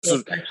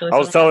I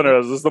was telling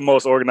her, this is the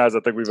most organized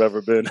I think we've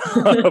ever been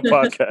on a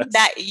podcast.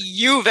 That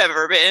you've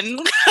ever been.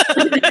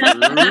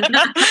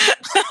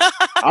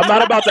 I'm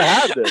not about to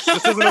have this.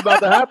 This isn't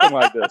about to happen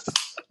like this.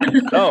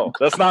 No,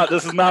 this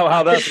is not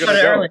how that's going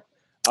to go.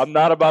 I'm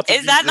not about to.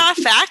 Is that not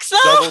facts, though?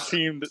 Double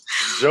teamed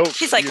joke.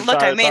 He's like,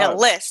 look, I made a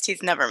list.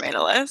 He's never made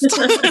a list.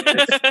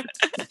 I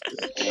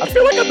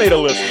feel like I made a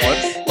list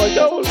once. Like,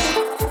 that was.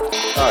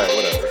 All right,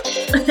 whatever.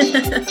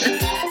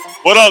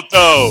 What up,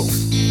 though?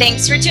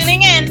 Thanks for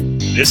tuning in.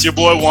 It's your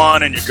boy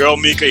Juan and your girl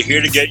Mika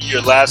here to get you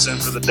your laughs in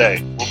for the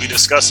day. We'll be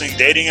discussing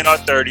dating in our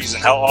 30s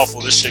and how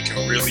awful this shit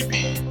can really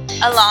be.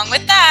 Along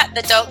with that,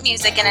 the dope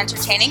music and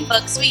entertaining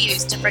books we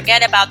use to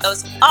forget about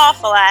those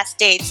awful ass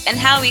dates and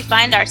how we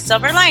find our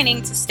silver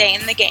lining to stay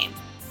in the game.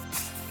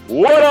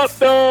 What up,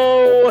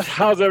 though?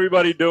 How's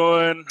everybody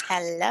doing?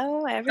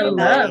 Hello,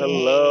 everybody.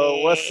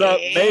 Hello. What's up,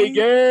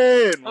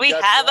 Megan? We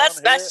have a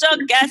special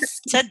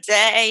guest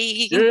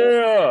today.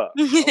 Yeah.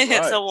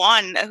 Right. So,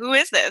 Juan, who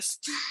is this?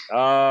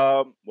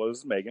 Well, this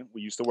is Megan.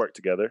 We used to work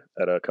together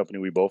at a company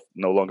we both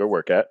no longer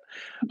work at.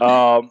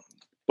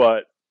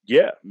 But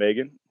yeah,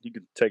 Megan, you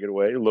can take it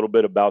away. A little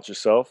bit about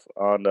yourself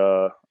on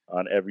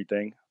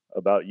everything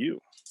about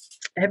you.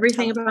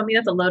 Everything about me?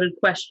 That's a loaded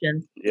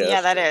question.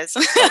 Yeah, that is.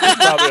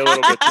 Probably a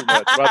little bit too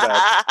much.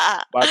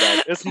 My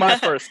bad. It's my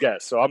first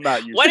guess, so I'm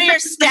not used What to are your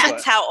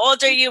stats? How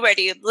old are you? Where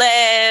do you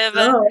live?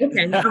 Oh,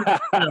 okay.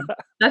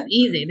 That's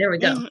easy. There we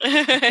go.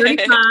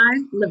 35,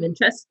 live in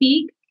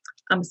Chesapeake.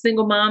 I'm a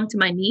single mom to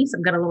my niece.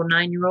 I've got a little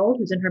 9-year-old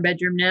who's in her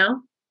bedroom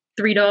now.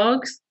 3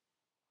 dogs.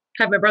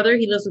 Have my brother.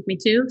 He lives with me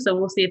too. So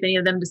we'll see if any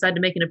of them decide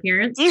to make an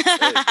appearance.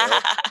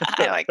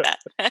 I like that.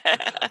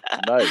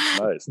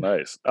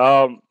 Nice.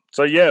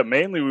 So yeah,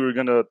 mainly we were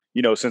gonna,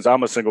 since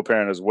I'm a single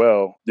parent as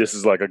well, this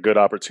is like a good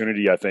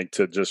opportunity, I think,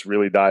 to just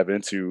really dive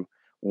into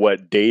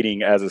what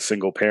dating as a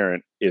single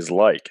parent is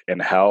like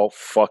and how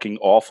fucking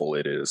awful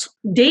it is.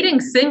 Dating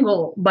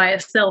single by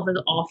itself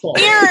is awful.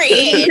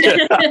 Period.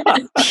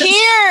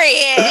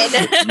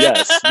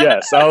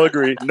 Yes, I'll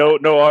agree. No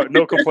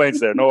complaints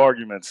there. No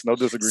arguments. No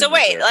disagreements. So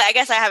wait, I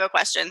guess I have a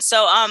question.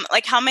 So,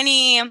 how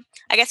many?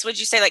 I guess would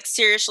you say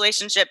serious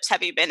relationships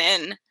have you been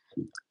in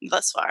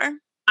thus far?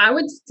 I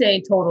would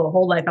say total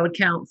whole life. I would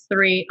count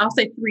 3. I'll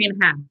say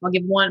 3.5. I'll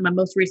give my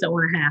most recent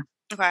 1.5.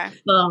 Okay.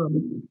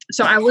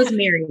 So I was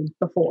married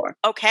before.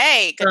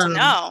 Okay, good to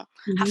know.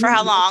 For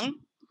how long?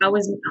 I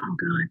was. Oh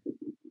God.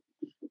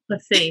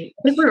 Let's see.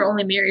 I think we were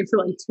only married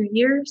for 2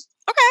 years.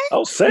 Okay.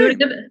 Oh, same.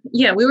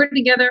 We were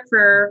together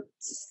for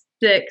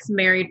 6,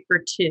 married for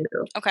 2.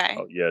 Okay.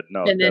 Oh yeah,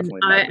 no. And then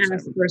I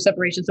asked for a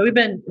separation. So we've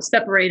been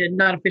separated,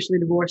 not officially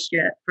divorced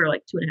yet, for 2.5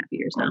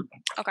 years now.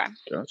 Okay.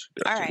 Gotcha.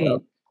 All right.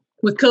 So,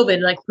 with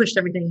COVID, pushed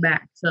everything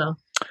back. So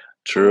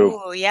true.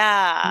 Oh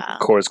yeah.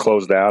 Courts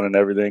closed down and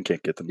everything.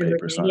 Can't get the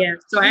papers signed. Yeah.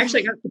 So I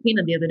actually got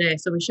subpoenaed the other day.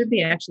 So we should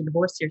be actually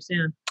divorced here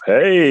soon.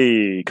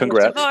 Hey,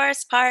 congrats.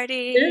 Divorce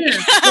party. Yeah.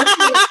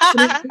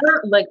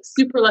 We're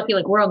super lucky.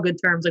 We're on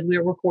good terms.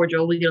 We're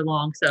cordial. We get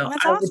along. So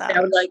that's I would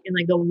awesome. in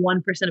the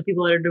 1% of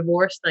people that are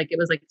divorced, it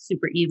was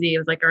super easy. It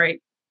was all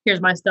right, here's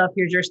my stuff.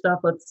 Here's your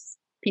stuff. Let's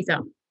peace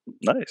out.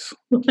 Nice.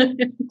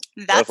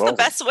 That's the awesome.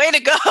 best way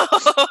to go.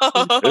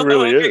 It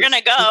really is. You're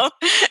gonna go. I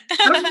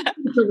don't know if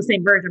it's the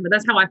same version, but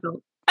that's how I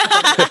felt.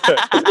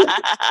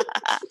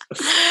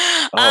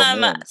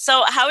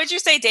 So how would you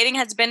say dating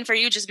has been for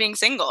you just being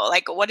single?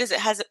 What has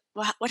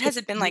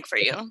it been like for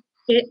you?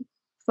 It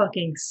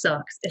fucking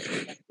sucks.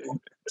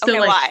 So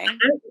why?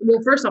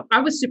 First off,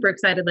 I was super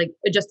excited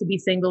just to be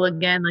single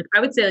again. I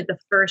would say the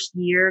first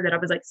year that I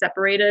was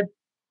separated,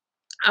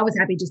 I was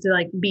happy just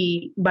to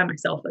be by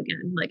myself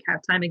again,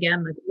 have time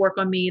again, work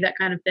on me, that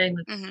kind of thing.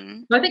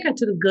 So I think I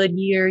took a good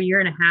year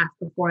and a half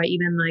before I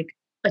even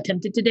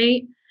attempted to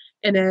date.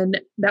 And then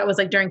that was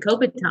during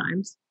COVID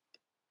times.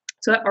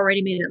 So that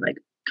already made it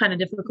kind of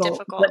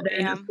difficult. But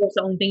then of course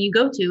the only thing you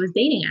go to is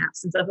dating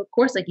apps. And so of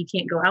course you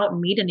can't go out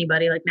and meet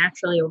anybody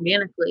naturally,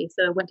 organically.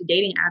 So I went to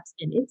dating apps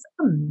and it's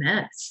a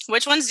mess.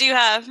 Which ones do you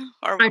have?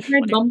 I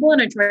tried Bumble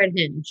and I tried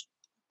Hinge.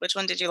 Which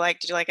one did you like?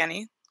 Did you like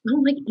any? I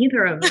don't like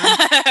either of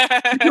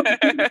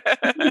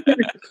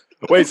them.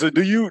 Wait, so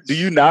do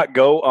you not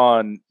go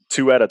on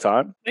 2 at a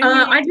time?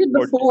 I did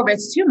before, but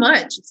it's too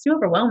much. It's too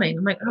overwhelming.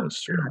 I'm oh,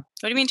 sure. What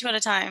do you mean 2 at a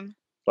time?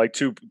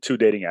 Two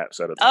dating apps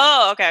at a time.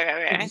 Oh,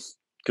 okay.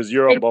 Because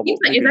you're on Bumble.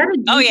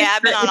 Oh yeah,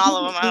 I've been on all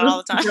of them all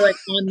the time. You're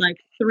on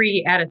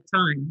 3 at a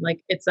time.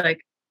 It's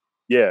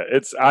yeah,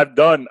 I've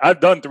done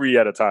 3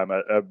 at a time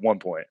at one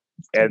point,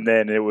 and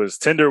then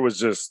Tinder's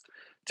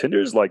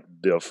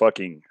the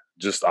fucking.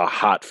 Just a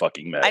hot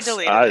fucking mess. I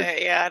deleted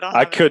it. Yeah,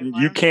 I couldn't.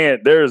 You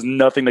can't. There is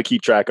nothing to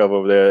keep track of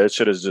over there. It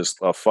shit is just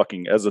a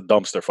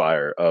dumpster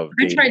fire of.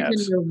 I tried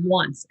Tinder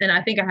once, and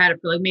I think I had it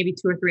for maybe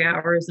 2 or 3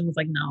 hours, and was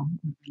no.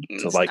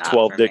 So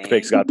 12 dick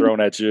pics got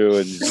thrown at you,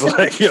 and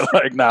you're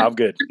nah, I'm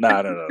good.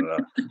 Nah, no.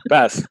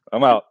 Pass.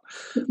 I'm out.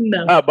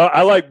 No. But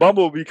I like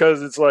Bumble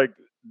because it's the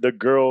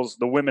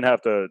women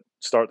have to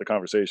start the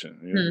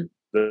conversation.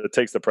 It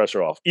takes the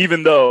pressure off.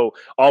 Even though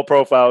all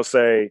profiles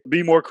say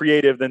be more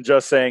creative than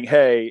just saying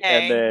hey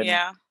and then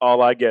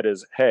all I get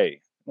is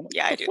hey.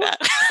 Yeah, I do "What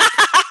that.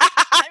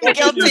 I'm the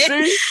fuck did you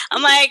guilty. see?"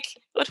 I'm like,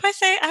 what do I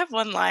say? I have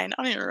one line.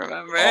 I don't even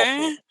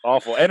remember.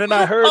 Awful. And then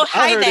I heard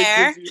hi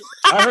there.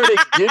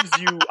 it gives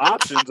you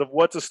options of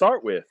what to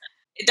start with.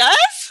 It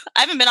does?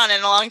 I haven't been on it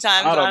in a long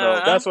time. I so don't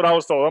know. That's what I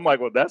was told. I'm like,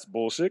 well, that's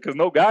bullshit because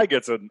no guy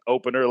gets an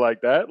opener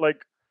like that.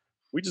 Like,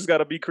 we just got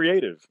to be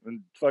creative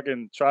and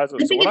fucking try to.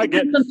 I think it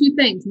depends on two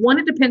things. One,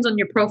 it depends on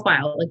your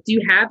profile. Like, do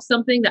you have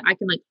something that I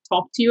can like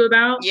talk to you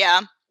about?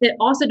 Yeah. It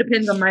also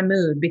depends on my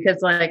mood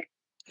because like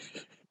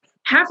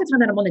half the time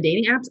that I'm on the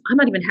dating apps, I'm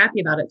not even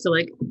happy about it. So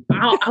like,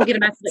 I'll get a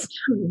message like,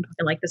 I don't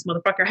even like this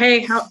motherfucker.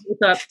 Hey,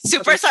 what's up?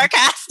 Super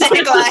sarcastic,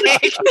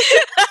 like.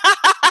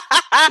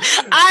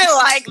 I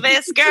like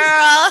this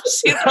girl.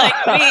 She's like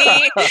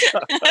me.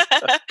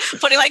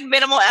 Putting like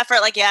minimal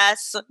effort, like,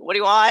 yes. What do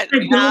you want?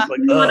 Yeah.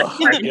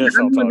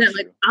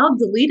 I'll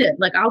delete it.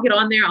 Like, I'll get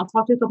on there. I'll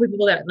talk to a couple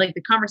people that like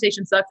the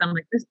conversation sucks. I'm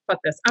like, fuck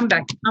this. I'm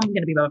back. I'm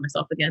gonna be by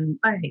myself again.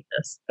 I hate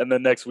this. And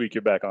then next week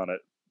you're back on it.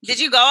 Did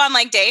you go on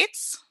like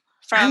dates?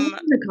 I went on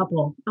a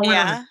couple.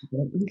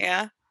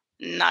 Yeah.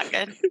 Not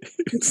good.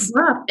 It's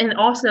rough. And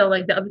also,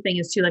 like, the other thing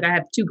is too, like, I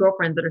have 2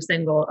 girlfriends that are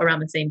single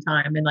around the same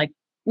time, and like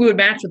we would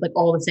match with like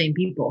all the same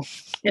people.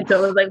 And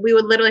so it was like we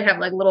would literally have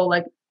like little,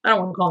 like, I don't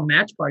want to call them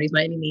match parties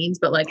by any means,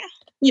 but like,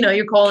 you know,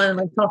 you're calling and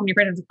like talking to your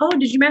friends, like, oh,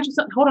 did you match with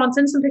something? Hold on,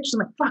 send some pictures.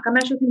 I'm like, fuck, I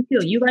matched with him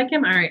too. You like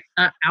him? All right,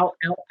 out.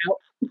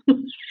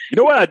 You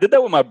know what? I did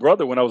that with my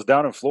brother when I was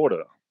down in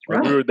Florida. Like,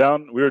 Right.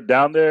 we were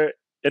down there,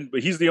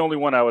 but he's the only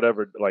one I would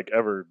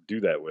ever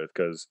do that with,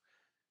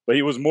 but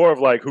he was more of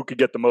like who could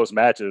get the most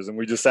matches, and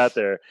we just sat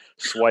there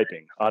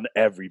swiping on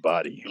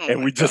everybody,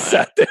 and we just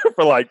sat there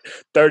for like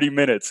 30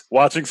 minutes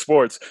watching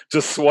sports,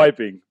 just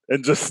swiping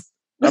and just.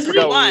 I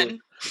forgot won.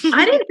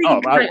 I didn't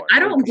think I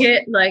don't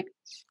get like,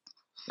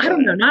 I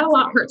don't know, not a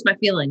lot hurts my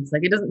feelings.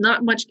 Like, it doesn't,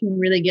 not much can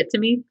really get to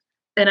me.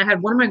 And I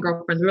had one of my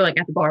girlfriends, we were like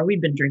at the bar, we'd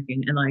been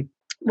drinking, and like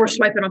we're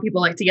swiping on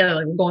people like together,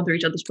 like we're going through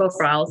each other's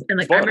profiles. And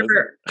like Fun, I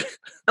remember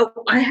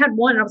I had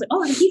one and I was like,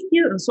 oh, he's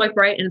cute, and swipe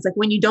right. And it's like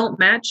when you don't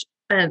match,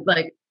 and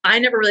like I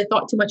never really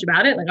thought too much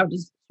about it. Like I would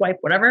just swipe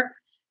whatever.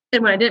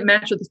 And when I didn't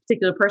match with this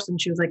particular person,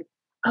 she was like,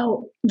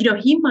 oh, you know,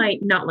 he might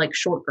not like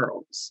short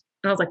girls.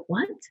 And I was like,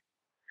 what?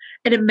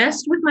 And it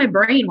messed with my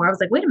brain where I was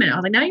like, wait a minute. I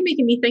was like, now you're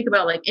making me think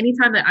about like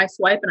anytime that I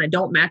swipe and I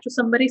don't match with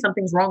somebody,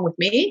 something's wrong with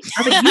me.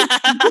 I was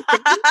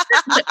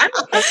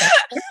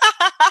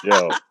like,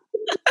 Yo,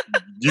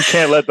 you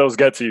can't let those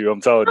get to you. I'm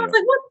telling you. I was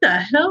like, what the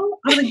hell?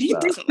 I was like, do you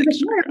think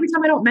every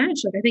time I don't match,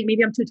 like I think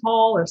maybe I'm too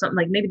tall or something,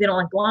 like maybe they don't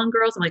like blonde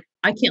girls. I'm like,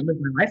 I can't live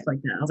my life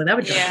like that. I was like, that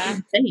would drive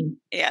me insane.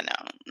 Yeah, no.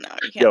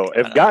 You can't. Yo,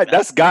 if guy,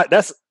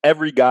 that's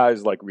every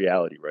guy's like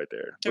reality right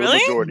there. Really?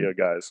 The majority of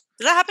guys.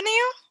 Does that happen to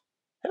you?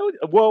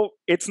 Well,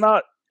 it's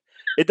not.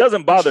 It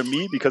doesn't bother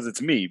me because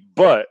it's me.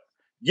 But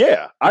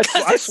yeah, I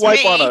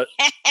swipe on a.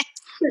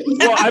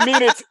 Well, I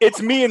mean,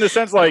 it's me in the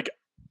sense like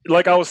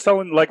I was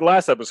telling, like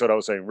last episode, I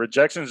was saying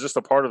rejection is just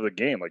a part of the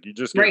game. Like you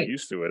just get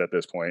used to it at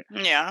this point.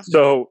 Yeah.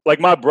 So like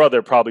my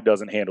brother probably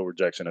doesn't handle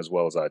rejection as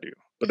well as I do,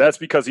 but that's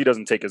because he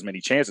doesn't take as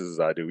many chances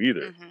as I do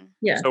either. Mm-hmm.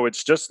 Yeah. So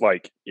it's just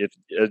like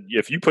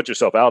if you put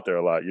yourself out there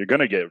a lot, you're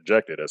gonna get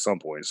rejected at some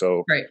point.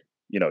 So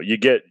you know,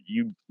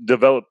 you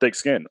develop thick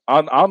skin.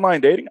 On online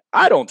dating,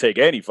 I don't take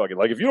any fucking,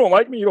 like, if you don't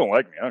like me, you don't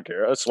like me. I don't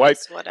care. I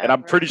swiped, and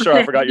I'm pretty sure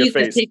I forgot your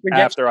face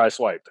after I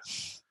swiped.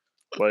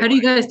 How do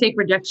you guys take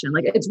rejection?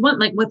 Like, it's one,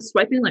 like with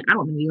swiping, like, I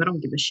don't know you, I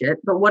don't give a shit.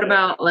 But what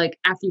about like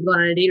after you've gone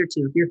on a date or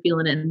two, if you're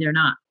feeling it and they're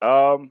not?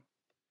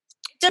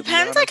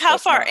 Depends like how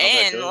far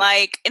in.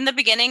 Like in the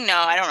beginning, no,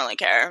 I don't really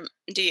care.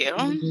 Do you?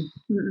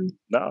 Mm-hmm.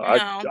 No,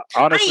 I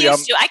honestly, I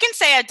used to. I can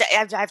say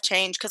I've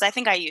changed because I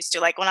think I used to.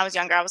 Like when I was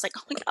younger, I was like,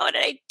 oh my god, what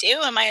did I do?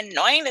 Am I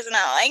annoying? Does it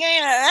not like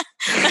me?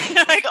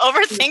 Like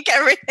overthink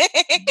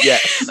everything.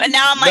 Yes. But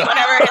now I'm like,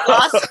 whatever. It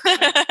lost.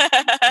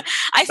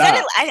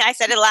 I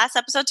said it last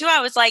episode too.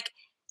 I was like,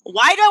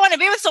 why do I want to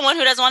be with someone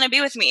who doesn't want to be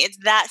with me? It's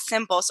that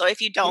simple. So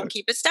if you don't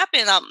keep it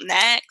stepping up,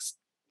 next.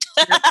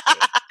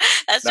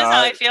 That's just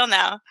how I feel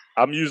now.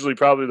 I'm usually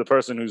probably the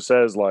person who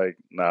says like,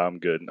 nah, I'm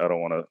good. I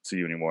don't want to see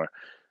you anymore.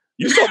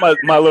 You saw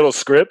my little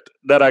script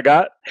that I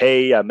got.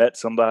 Hey, I met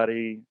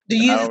somebody. Do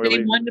you use the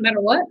same one no matter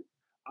what?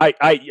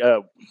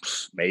 I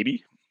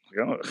maybe.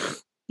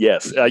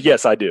 Yes.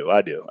 Yes, I do.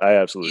 I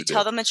absolutely do. You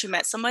tell them that you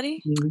met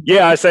somebody?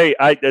 Yeah, I say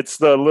it's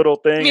the little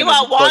thing.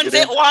 Meanwhile,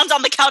 Juan's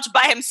on the couch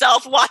by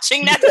himself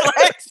watching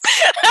Netflix.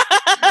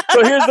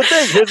 So here's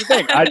the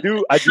thing. I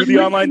do the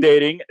online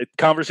dating.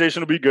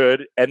 Conversation will be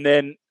good, and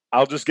then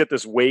I'll just get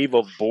this wave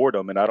of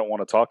boredom, and I don't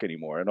want to talk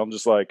anymore. And I'm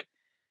just like,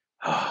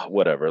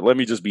 whatever. Let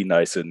me just be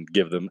nice and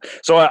give them.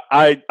 So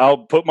I'll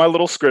put my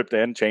little script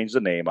in, change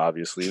the name,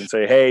 obviously, and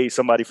say, hey,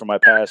 somebody from my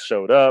past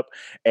showed up,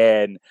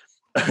 and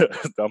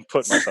I'm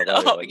putting myself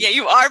out. Oh, yeah,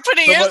 you are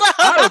putting yourself.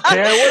 I don't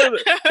care. What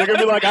is it? They're gonna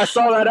be like, I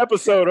saw that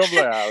episode. I'm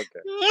like,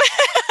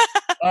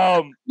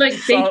 okay. Like,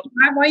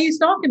 why are you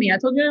stalking me? I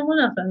told you I didn't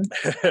want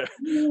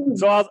nothing.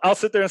 So I'll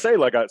sit there and say,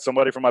 like,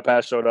 somebody from my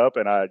past showed up,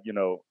 and I'd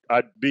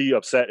be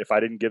upset if I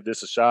didn't give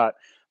this a shot.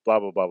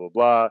 Blah blah blah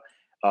blah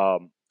blah.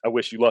 I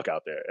wish you luck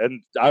out there.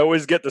 And I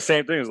always get the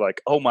same thing. It's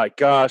like, oh my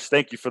gosh,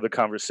 thank you for the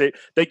conversation.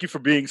 Thank you for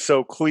being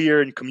so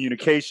clear in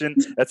communication.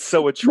 That's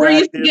so attractive. We're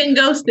used to getting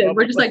ghosted.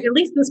 We're just like, at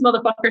least this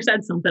motherfucker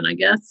said something, I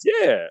guess.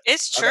 Yeah.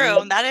 It's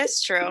true. That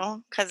is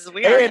true. Because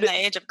we are in the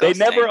age of ghosting. They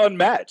never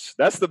unmatch.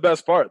 That's the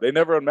best part. They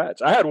never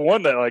unmatch. I had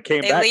one that like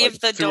came back. They leave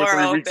like the 2 or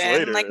 3 door weeks open.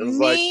 later. Like, it was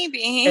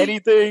maybe. like,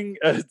 anything,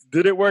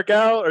 did it work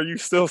out? Are you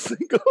still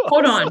single?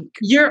 Hold on.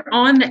 You're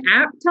on the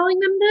app telling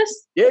them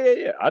this?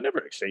 Yeah. I never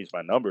exchanged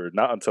my number.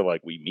 Not until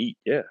like we meet.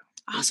 Yeah.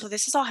 Oh, so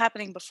this is all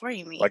happening before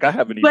you meet. Like I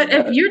haven't even. But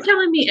if you're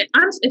telling me,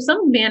 if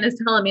some man is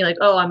telling me like,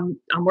 oh, I'm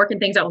working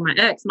things out with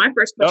my ex, my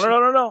first question No.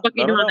 is, what are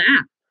you doing on the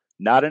app?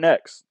 Not an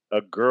ex.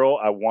 A girl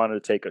I wanted to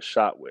take a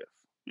shot with.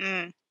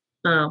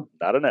 Oh.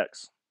 Not an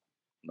ex.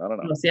 No.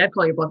 Oh, see, I'd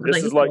call your bluff.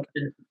 This is like,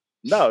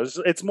 no,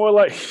 it's more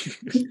like.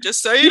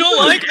 Just say you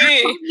don't like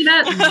me.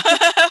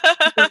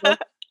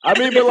 I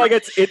mean, but like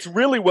it's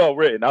really well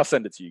written. I'll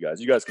send it to you guys.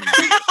 You guys can.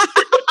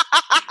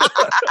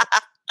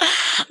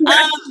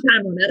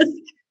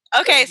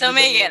 Okay, so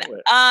Megan,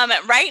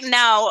 right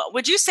now,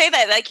 would you say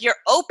that like you're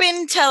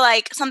open to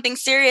like something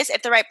serious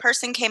if the right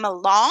person came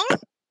along?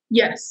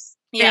 Yes.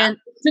 Yeah. And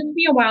it took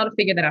me a while to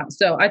figure that out.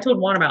 So I told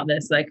Juan about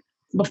this, like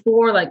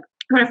before, like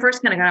when I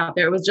first kind of got out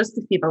there, it was just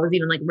to see if I was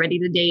even like ready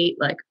to date,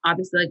 like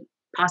obviously like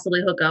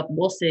possibly hook up.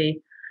 We'll see.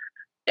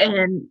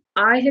 And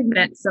I had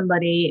met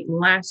somebody oh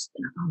my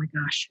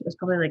gosh, it was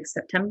probably like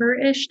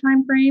September-ish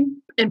time frame.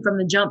 And from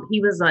the jump,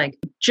 he was like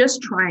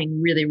just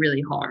trying really,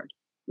 really hard.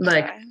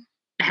 Like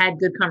had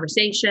good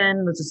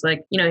conversation, was just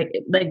like,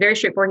 like very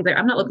straightforward. He's like,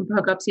 I'm not looking for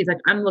hookups. He's like,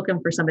 I'm looking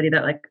for somebody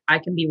that like I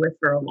can be with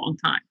for a long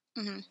time.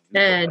 Mm-hmm.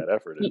 And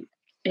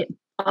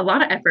a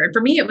lot of effort. And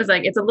for me, it was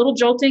like, it's a little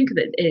jolting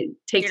because it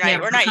takes me.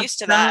 We're not used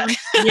to that.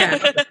 Yeah.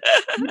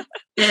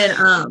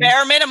 And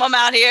bare minimum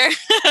out here.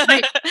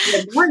 Right,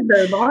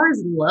 the bar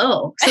is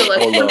low. So like,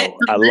 low.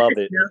 I love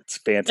it. It's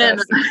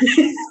fantastic.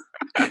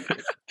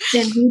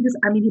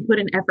 And he put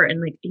in effort,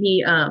 and like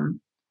he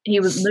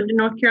lived in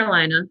North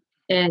Carolina.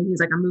 And he's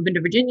like, I'm moving to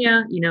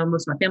Virginia.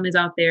 Most of my family's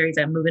out there. He's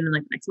like, I'm moving in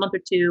like the next month or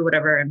 2,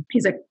 whatever. And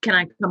he's like, can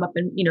I come up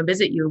and,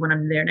 visit you when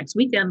I'm there next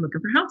weekend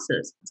looking for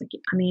houses? It's like,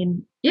 I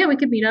mean, yeah, we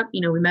could meet up.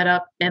 We met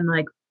up and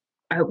like,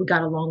 we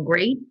got along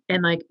great.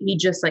 And like, he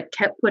just like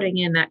kept putting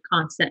in that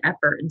constant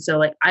effort. And so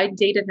like, I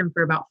dated him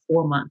for about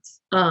 4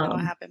 months. What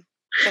happened?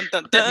 Dun,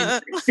 dun,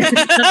 dun.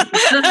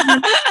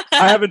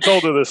 I haven't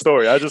told her this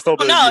story. I just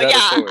told her.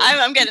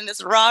 I'm getting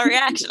this raw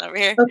reaction over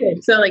here. Okay,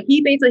 so like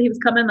he was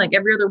coming like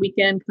every other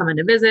weekend, coming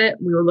to visit.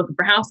 We were looking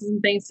for houses and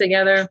things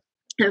together.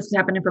 And this was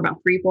happening for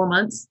about 3-4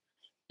 months.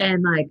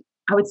 And like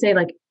I would say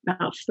like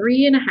about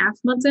 3.5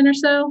 months in or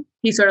so,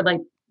 he started like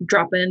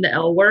dropping the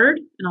L word,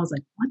 and I was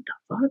like, what the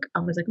fuck?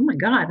 I was like, oh my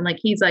god! And like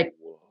he's like,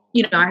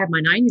 I have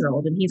my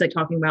 9-year-old, and he's like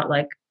talking about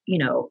like.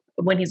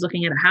 When he's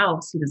looking at a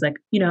house, he was like,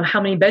 how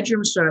many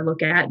bedrooms should I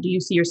look at? Do you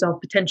see yourself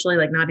potentially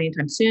like not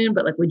anytime soon,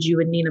 but like, would you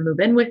and Nina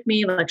move in with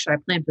me? Like, should I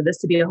plan for this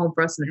to be a home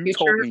for us in the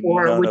future?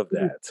 Or none of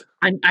that.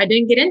 I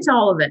didn't get into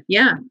all of it.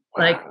 Yeah.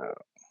 Wow. Like,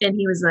 and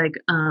he was like,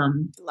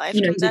 life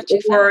comes at you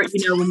fast.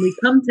 When we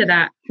come to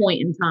that point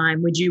in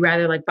time, would you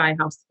rather like buy a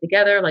house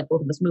together? Like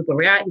both of us move where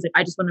we're at. He's like,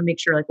 I just want to make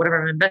sure like whatever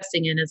I'm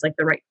investing in is like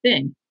the right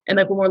thing. And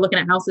like when we're looking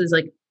at houses,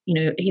 like,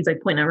 he's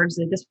like pointing out, he's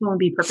like, this one would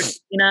be perfect,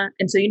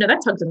 And so,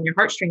 that tugs on your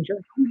heartstrings. You're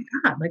like, oh my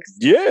God, like,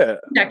 yeah,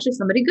 actually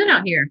somebody good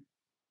out here.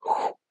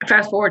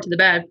 Fast forward to the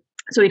bed.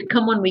 So he'd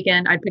come one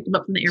weekend. I'd pick him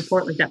up from the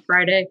airport like that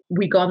Friday.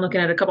 We'd go on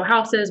looking at a couple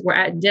houses. We're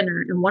at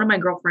dinner. And one of my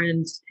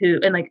girlfriends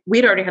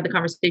we'd already had the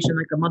conversation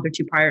like a month or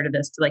 2 prior to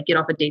this to like get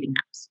off of dating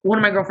apps. One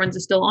of my girlfriends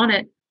is still on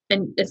it.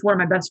 And it's one of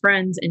my best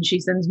friends. And she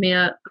sends me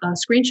a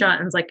screenshot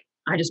and it's like,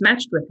 I just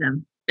matched with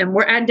him. And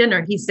we're at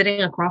dinner. He's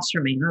sitting across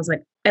from me. And I was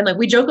like, and like,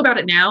 we joke about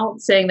it now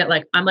saying that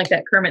like, I'm like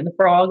that Kermit and the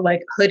Frog,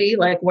 like hoodie,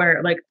 like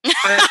where like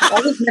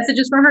all these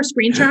messages from her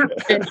screenshot.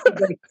 And she's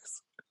like,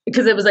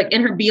 because it was like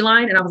in her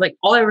beeline. And I was like,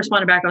 all I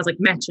responded back, I was like,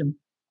 match him.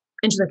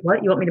 And she's like,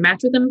 what? You want me to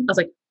match with him? I was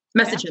like,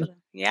 message him.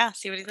 Yeah.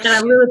 See what he does. And I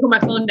literally put my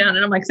phone down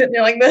and I'm like sitting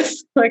there like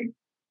this, like,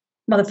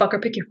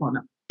 motherfucker, pick your phone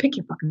up. Pick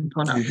your fucking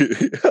phone up.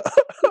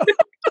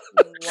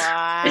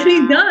 Wow. And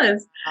he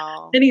does.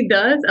 And he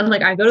does. I'm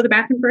like, I go to the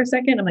bathroom for a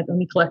second. I'm like, let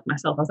me collect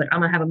myself. I was like, I'm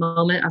going to have a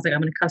moment. I was like,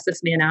 I'm going to cuss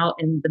this man out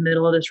in the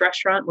middle of this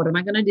restaurant. What am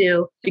I going to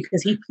do?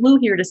 Because he flew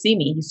here to see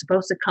me. He's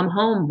supposed to come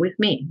home with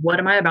me. What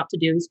am I about to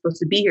do? He's supposed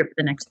to be here for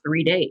the next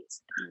 3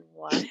 days.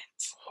 What?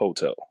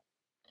 Hotel,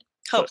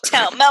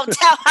 motel,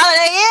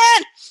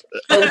 Holiday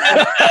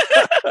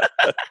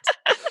Inn.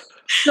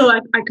 So I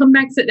come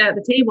back, sit down at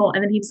the table,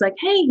 and then he's like,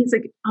 hey, he's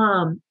like,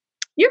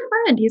 your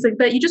friend, he's like,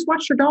 that you just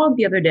watched her dog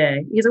the other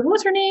day. He's like, what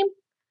was her name?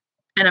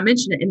 And I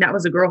mentioned it, and that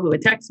was a girl who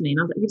had texted me.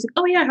 And I was like, he was like,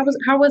 oh yeah,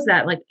 how was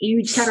that? Like,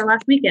 you just had her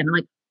last weekend. I'm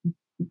like,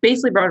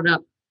 basically brought it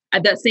up.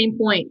 At that same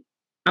point,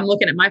 I'm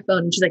looking at my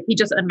phone, and she's like, he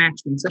just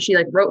unmatched me. So she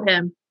like wrote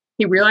him.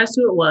 He realized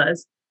who it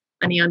was,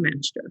 and he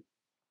unmatched her.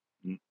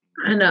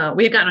 And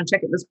we had gotten on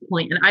check at this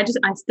point, and I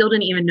still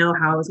didn't even know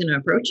how I was going to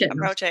approach it.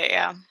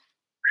 Yeah.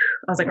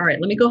 I was like, all right,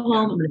 let me go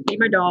home. I'm going to feed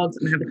my dogs.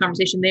 I'm going to have the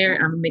conversation there,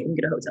 and I'm going to make them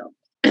get a hotel.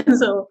 And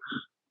so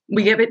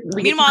We give it.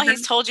 Meanwhile,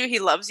 he's told you he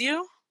loves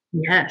you.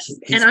 Yes,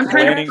 He's and I'm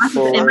trying to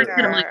for in my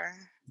head. I'm like,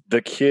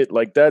 the kid,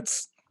 like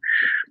that's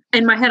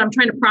in my head. I'm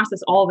trying to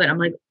process all of it. I'm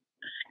like,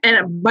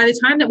 and by the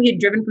time that we had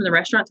driven from the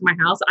restaurant to my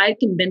house, I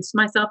convinced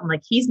myself. I'm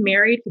like, he's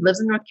married. He lives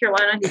in North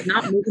Carolina. He's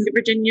not moving to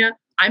Virginia.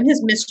 I'm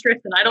his mistress,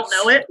 and I don't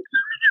know it.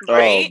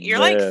 Right? Oh, You're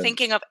like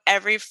thinking of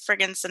every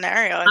friggin'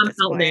 scenario at this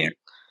point. There.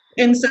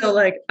 And so,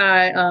 like,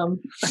 I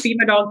feed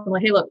my dog. I'm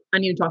like, hey, look, I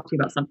need to talk to you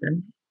about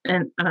something.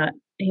 And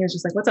he was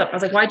just like, what's up? I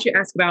was like, why'd you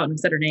ask about? And I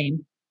said her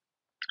name.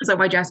 I was like,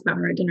 why'd you ask about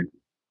her at dinner?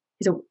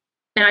 He said,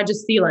 and I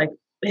just see like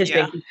his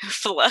face.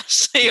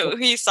 Flush.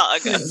 He saw a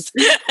ghost.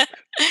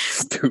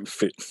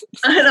 Stupid.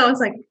 And I was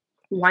like,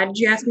 why did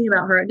you ask me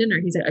about her at dinner?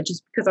 He's like,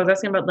 just because I was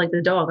asking about like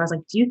the dog. I was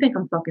like, do you think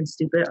I'm fucking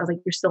stupid? I was like,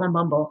 you're still on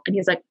Bumble. And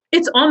he's like,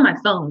 it's on my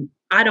phone.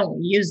 I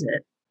don't use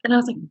it. And I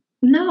was like,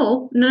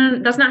 no,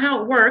 that's not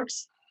how it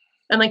works.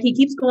 And like, he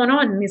keeps going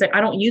on and he's like,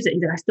 I don't use it.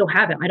 He's like, I still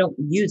have it. I don't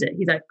use it.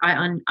 He's like,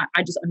 I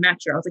just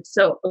unmatched her. I was like,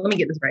 so let me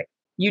get this right.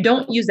 You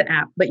don't use the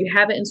app, but you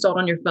have it installed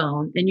on your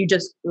phone and you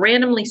just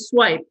randomly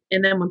swipe.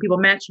 And then when people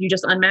match, you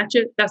just unmatch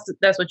it.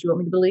 That's what you want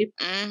me to believe.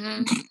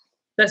 Mm-hmm.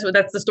 That's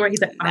the story.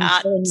 He's like,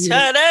 not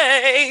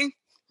today.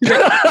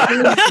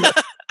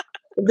 The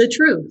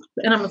truth.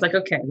 And I was like,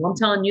 okay, well, I'm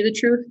telling you the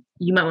truth.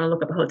 You might want to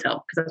look up a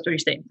hotel because that's where you're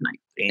staying tonight.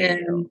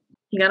 Damn. And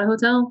he got a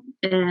hotel.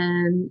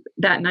 And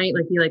that night,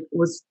 like he like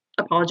was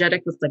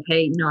apologetic, was like,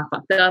 hey, I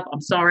fucked up.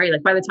 I'm sorry.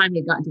 Like by the time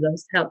he got into the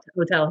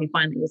hotel, he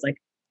finally was like,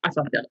 I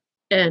fucked up.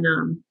 And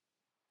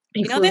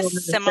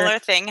this similar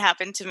thing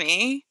happened to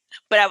me,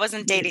 but I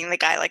wasn't dating the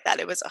guy like that.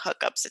 It was a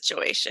hookup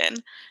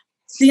situation.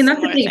 See, and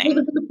that's the thing. If it was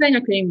a hookup thing, I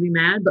couldn't even be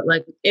mad, but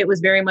like it was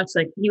very much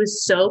like he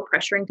was so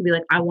pressuring to be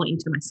like, I want you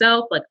to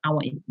myself, like I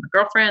want you to my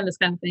girlfriend, this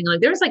kind of thing.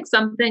 Like there was like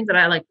some things that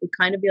I like would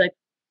kind of be like,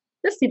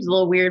 this seems a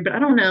little weird, but I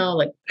don't know.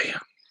 Like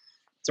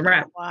it's a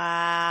wrap.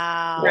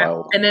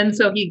 Wow. And then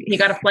so he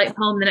got a flight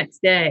home the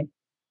next day.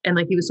 And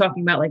like he was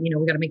talking about like, we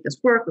got to make this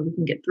work, but we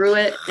can get through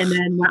it. And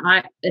then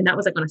and that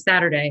was like on a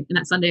Saturday. And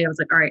that Sunday I was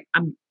like, all right,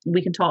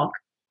 we can talk.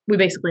 We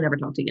basically never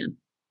talked again.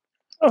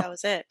 That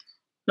was it.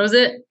 That was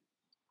it.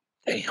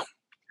 Damn.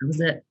 That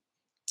was it.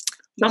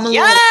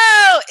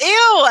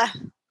 Ew.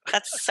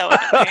 That's so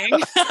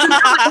annoying.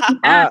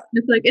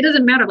 It's like, it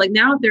doesn't matter. Like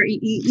now, if they're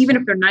even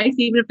if they're nice,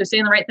 even if they're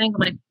saying the right thing, I'm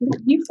like,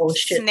 you full of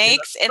shit.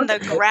 Snakes in the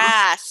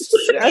grass.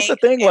 That's the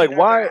thing. Like,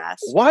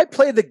 why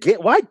play the game?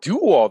 Why do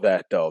all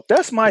that though?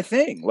 That's my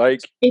thing. Like,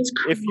 it's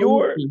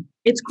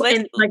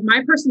and like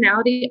my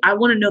personality, I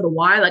want to know the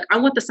why. Like, I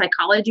want the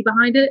psychology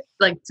behind it,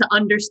 like to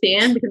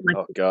understand. Because like,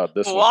 oh god,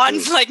 this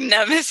Juan's like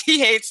Nemesis. He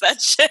hates that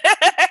shit.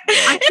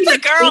 It's a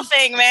girl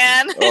thing,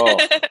 man. Oh.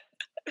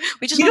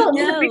 We just don't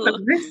know.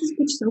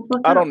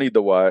 I don't need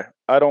the why.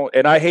 I don't,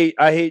 and I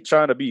hate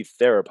trying to be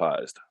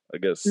therapized. I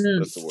guess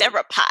that's the word.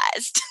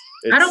 Therapized.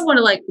 I don't want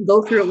to like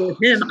go through it with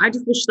him. I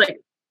just wish like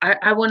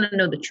I want to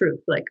know the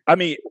truth. Like, I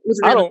mean,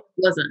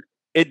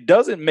 it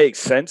doesn't make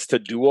sense to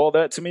do all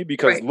that to me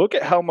because look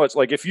at how much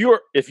like if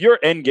your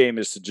end game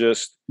is to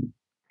just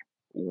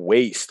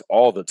waste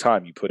all the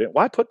time you put in,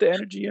 why put the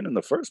energy in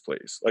the first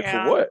place? Like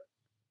for what?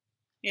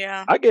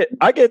 Yeah, I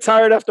get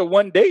tired after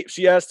one date.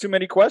 She asks too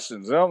many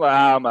questions, and I'm like,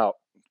 I'm out.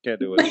 Can't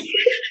do it. Like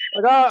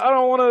I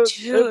don't want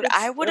to. Dude,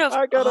 I would have.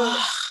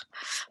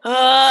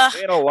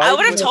 I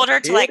would have told her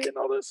to like.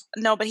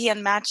 No, but he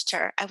unmatched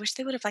her. I wish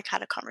they would have like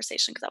had a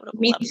conversation because I would have.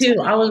 Me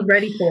too. I was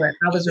ready for it.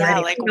 I was ready.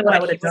 Like what I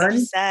would have done.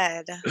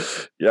 Said.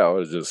 Yeah, it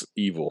was just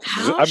evil.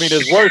 I mean,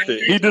 it's worth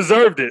it. He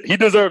deserved it. He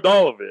deserved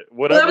all of it.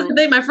 Whatever. Well, that was the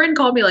thing. My friend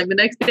called me like the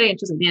next day, and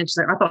she's like, "Man, she's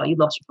like, I thought you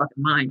lost your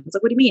fucking mind." I was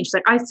like, "What do you mean?" She's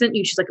like, "I sent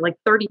you." She's like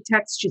 30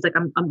 texts. She's like,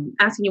 "I'm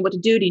asking you what to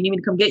do. Do you need me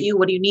to come get you?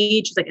 What do you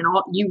need?" She's like, "And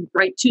you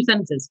write 2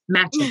 sentences.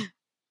 Match him."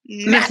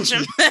 Match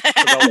him.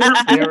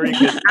 Burying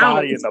his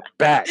body in the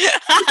back.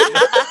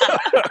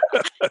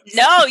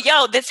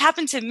 No, this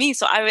happened to me.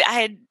 So I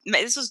had,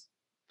 this was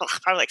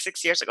probably like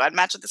 6 years ago. I'd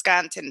matched with this guy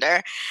on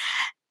Tinder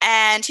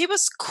and he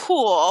was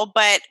cool,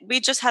 but we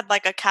just had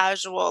like a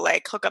casual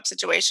like hookup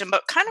situation,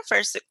 but kind of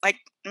first like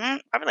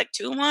probably like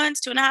 2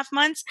 months, 2.5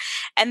 months.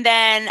 And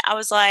then I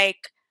was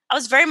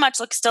very much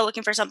still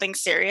looking for something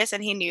serious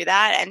and he knew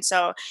that. And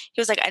so he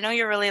was like, I know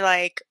you really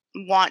like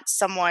want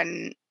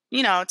someone,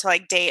 to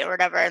like date or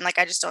whatever. And like,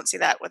 I just don't see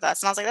that with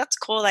us. And I was like, that's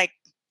cool. Like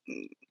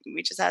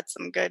we just had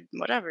some good,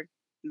 whatever,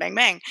 bang,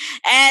 bang.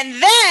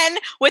 And then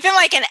within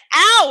like an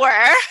hour,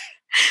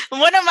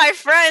 one of my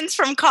friends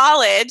from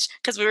college,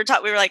 cause we were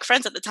like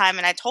friends at the time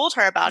and I told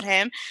her about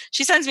him.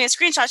 She sends me a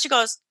screenshot. She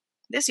goes,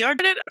 this your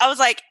dude? I was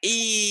like,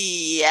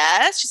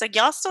 yes. She's like,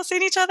 y'all still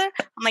seeing each other?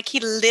 I'm like, he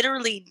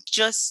literally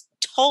just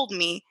told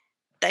me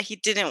that he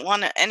didn't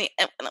want to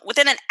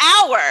within an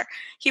hour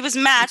he was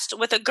matched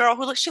with a girl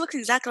who she looks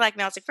exactly like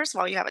me. I was like, first of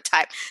all, you have a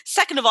type.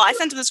 Second of all, I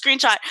sent him the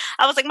screenshot.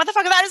 I was like,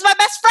 motherfucker, that is my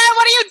best friend.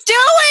 What are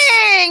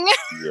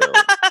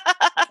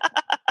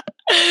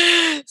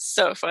you doing?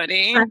 So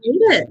funny.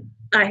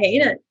 I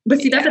hate it. But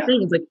see, that's the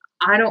thing. It's like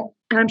I don't,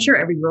 and I'm sure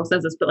every girl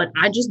says this, but like,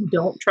 I just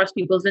don't trust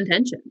people's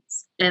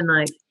intentions. And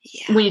like,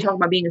 when you talk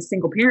about being a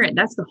single parent,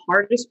 that's the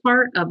hardest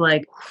part of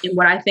like, and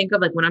what I think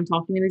of like when I'm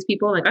talking to these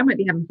people, like I might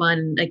be having fun.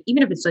 And like,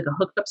 even if it's like a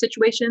hookup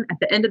situation, at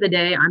the end of the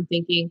day, I'm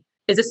thinking,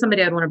 is this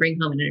somebody I'd want to bring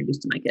home and introduce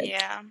to my kids?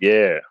 Yeah.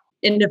 Yeah.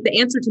 And if the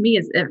answer to me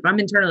is, if I'm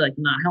internally like,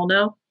 nah, hell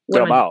no.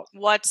 Tell them out.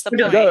 What's the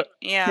We're point? done.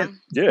 Yeah.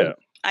 Yeah.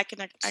 I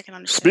can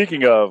understand.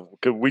 Speaking of,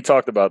 'cause we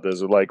talked about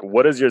this, like,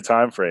 what is your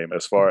time frame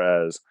as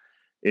far as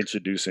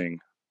introducing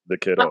the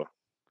kiddo?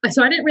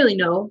 So I didn't really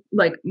know,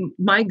 like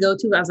my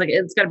go-to, I was like,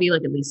 it's gotta be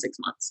like at least 6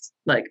 months.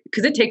 Like,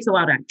 cause it takes a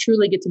while to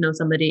truly get to know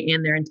somebody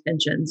and their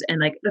intentions. And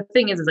like, the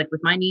thing is like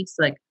with my niece,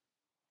 like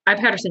I've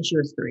had her since she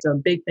was 3. So a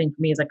big thing for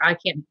me is like, I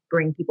can't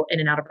bring people in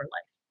and out of her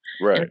life.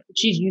 Right. And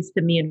she's used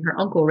to me and her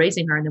uncle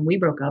raising her, and then we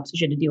broke up. So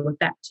she had to deal with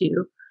that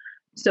too.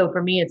 So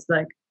for me, it's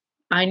like,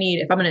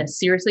 if I'm going to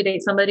seriously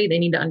date somebody, they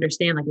need to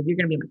understand, like, if you're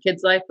going to be in my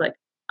kid's life, like,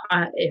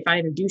 if I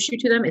introduce you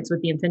to them, it's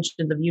with the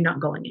intentions of you not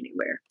going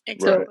anywhere.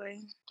 Exactly.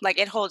 Like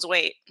it holds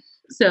weight.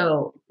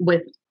 So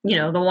with,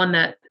 the one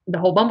that the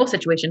whole Bumble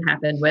situation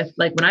happened with,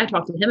 like when I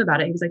talked to him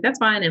about it, he was like, that's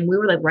fine. And we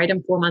were like right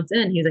in 4 months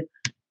in, he was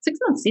like, 6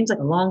 months seems like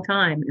a long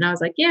time. And I was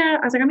like, yeah,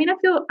 I was like, I mean, I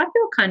feel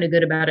kind of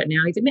good about it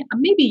now. He's like,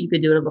 maybe you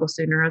could do it a little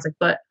sooner. I was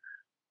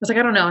like,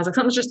 I don't know. I was like,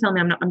 something's just telling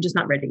me I'm just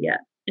not ready yet.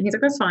 And he's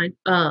like, that's fine.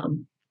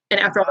 And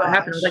after all that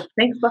happened, I was like,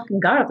 thank fucking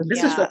God. I was like,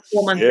 this is like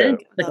 4 months in,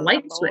 like a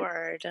light switch.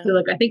 So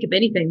like, I think if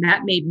anything,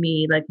 that made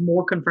me like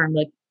more confirmed,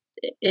 like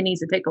it needs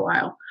to take a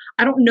while.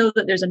 I don't know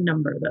that there's a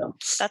number though.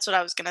 That's what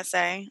I was going to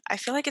say. I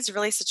feel like it's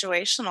really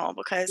situational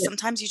because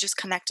sometimes you just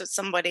connect with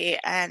somebody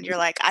and you're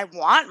like, I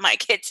want my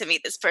kid to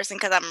meet this person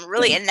because I'm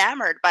really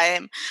enamored by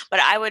him. But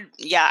I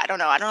don't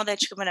know. I don't know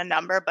that you can put a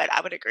number, but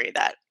I would agree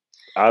that.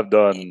 I've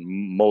done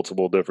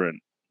multiple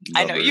different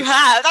numbers. I know you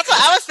have. That's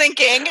what I was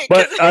thinking.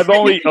 But I've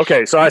only,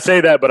 so I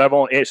say that, but I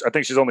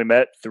think she's only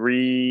met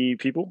 3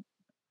 people.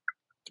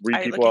 3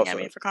 Are you people looking at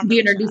me for confirmation? Do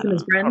you introduce them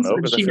as friends? I don't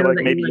know, because I feel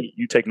like maybe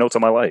you take notes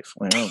on my life.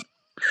 Like, oh.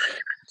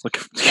 Look,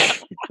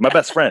 my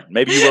best friend.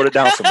 Maybe you wrote it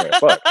down somewhere.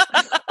 Fuck.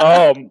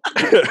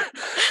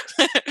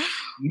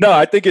 No,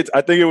 I think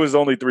it was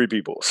only 3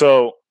 people.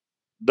 So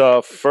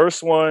the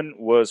first one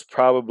was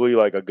probably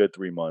like a good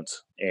 3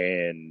 months,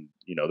 and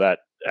that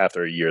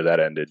after a year that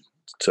ended.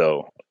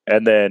 So,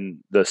 and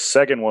then the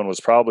second one was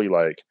probably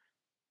like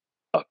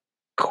a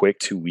quick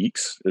 2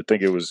 weeks. I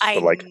think it was I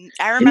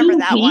remember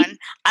that one.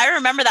 I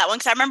remember that one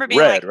because I remember being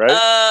Red, like,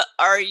 right?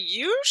 Are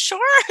you sure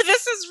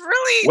this is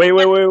really?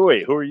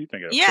 Wait. Who are you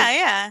thinking of?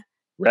 Yeah.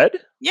 Red?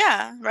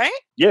 Yeah, right?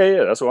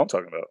 Yeah. That's what I'm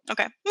talking about.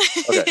 Okay.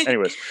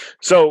 Anyways,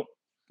 so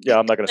yeah,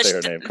 I'm not gonna say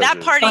her name.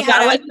 That party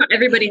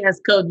everybody has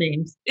code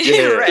names.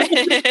 Yeah.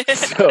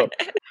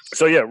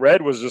 So yeah,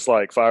 Red was just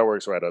like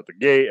fireworks right out the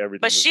gate.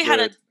 Everything. But she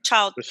had a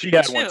child. But she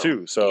had one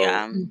too.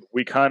 So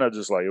we kind of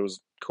just like, it was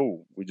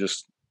cool. We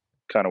just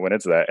kind of went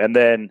into that, and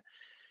then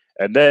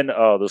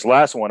this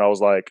last one, I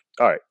was like,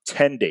 all right,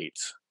 10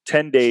 dates.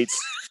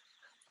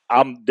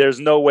 There's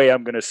no way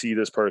I'm gonna see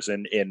this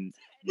person in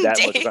that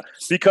much time,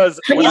 because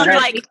when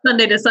like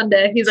Sunday to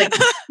Sunday, he's like,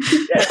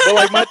 yeah. But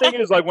like my thing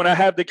is like when I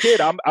have the kid,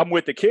 I'm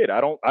with the kid.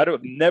 I don't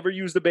never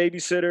use the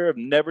babysitter. I've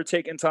never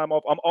taken time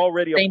off. I'm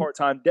already a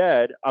part-time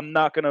dad. I'm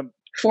not gonna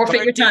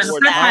forfeit your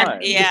time.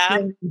 Yeah.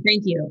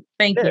 Thank you.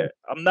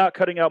 I'm not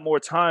cutting out more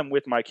time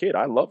with my kid.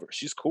 I love her.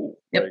 She's cool.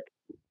 Yep. Like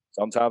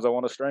sometimes I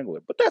want to strangle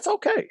her, but that's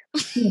okay. For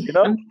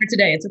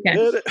today, it's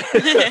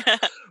okay.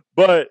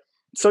 But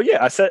so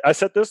yeah, I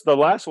said this. The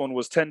last one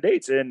was 10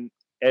 dates and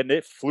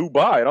it flew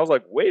by, and I was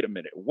like, "Wait a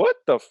minute, what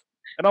the?"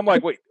 And I'm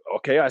like, "Wait,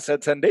 okay, I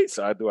said 10 dates.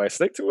 So do I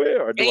stick to it,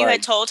 or do you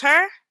had told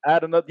her?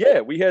 Add another?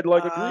 Yeah, we had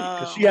like agreed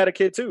because she had a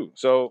kid too.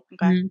 So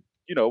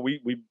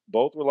we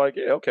both were like,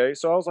 yeah, okay.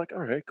 So I was like, all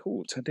right,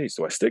 cool, 10 dates.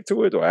 Do I stick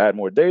to it? Do I add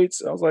more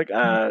dates? I was like,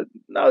 no,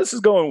 this is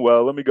going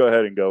well. Let me go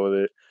ahead and go with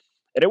it.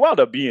 And it wound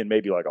up being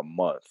maybe like a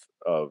month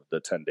of the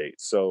 10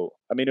 dates. So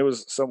I mean, it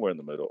was somewhere in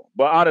the middle.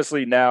 But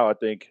honestly, now I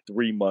think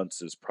 3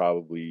 months is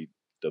probably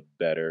the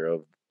better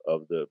of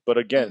the, but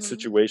again,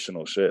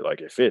 situational shit.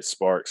 Like if it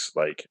sparks,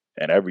 like,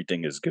 and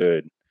everything is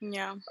good,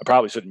 I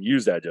probably shouldn't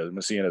use that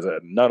judgment, seeing as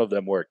that none of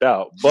them worked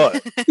out.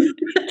 But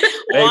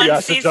maybe I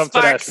should jump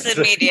to that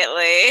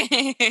immediately.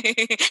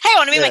 Hey,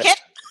 want to meet my kid?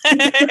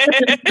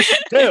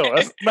 Still,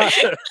 that's not.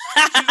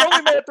 She's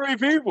only met 3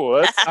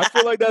 people. I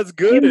feel like that's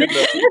good in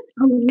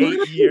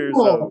the 8 years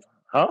of,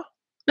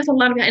 That's a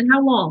lot of. And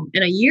how long?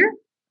 In a year?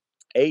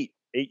 8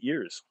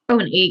 years. Oh,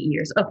 in 8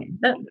 years. Okay.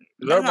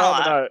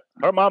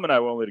 Her mom and I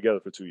were only together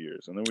for 2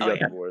 years, and then we got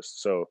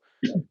divorced. So,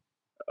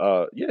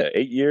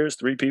 8 years,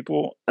 3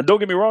 people. And don't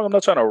get me wrong, I'm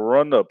not trying to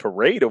run a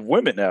parade of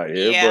women out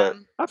here, but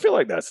I feel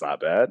like that's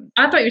not bad.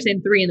 I thought you were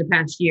saying 3 in the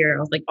past year. I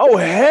was like, oh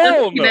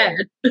hell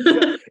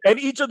no! And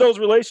each of those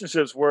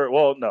relationships were,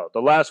 well, no,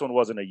 the last one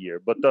wasn't a year,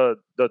 but the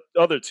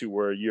other 2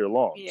 were a year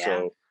long.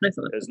 So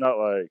it's not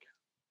like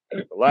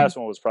the last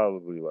one was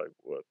probably like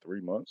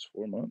 3 months,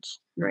 4 months,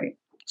 right?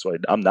 So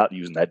I'm not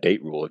using that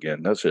date rule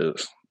again. That's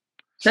with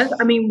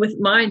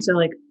mine. So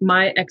like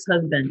my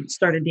ex-husband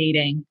started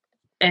dating,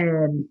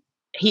 and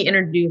he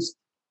introduced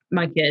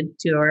my kid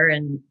to her,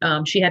 and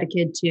she had a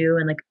kid too.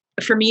 And like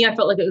for me, I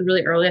felt like it was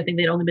really early. I think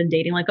they'd only been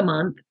dating like a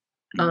month.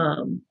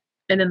 And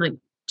then like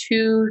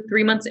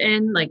 2-3 months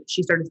in, like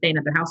she started staying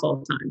at their house all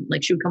the time.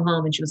 Like she would come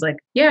home and she was like,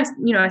 yes,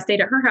 I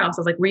stayed at her house.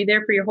 I was like, were you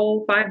there for your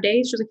whole 5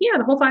 days? She was like, yeah,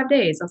 the whole 5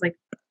 days. I was like,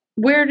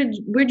 where'd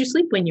you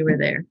sleep when you were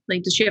there?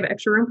 Like, does she have an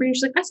extra room for you?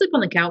 She's like, I sleep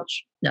on the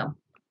couch. No.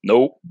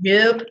 Nope.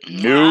 Nope.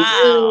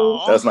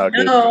 Wow. That's not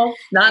good. No,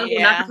 not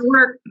gonna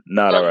work.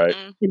 Not all right.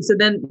 And so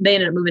then they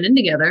ended up moving in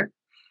together,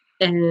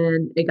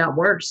 and it got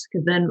worse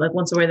because then, like,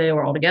 once they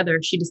were all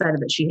together, she decided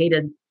that she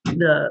hated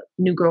the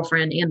new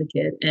girlfriend and the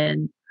kid,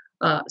 and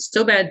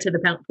so bad to the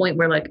point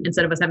where, like,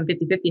 instead of us having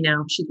 50-50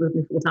 now, she's with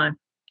me full time.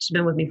 She's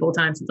been with me full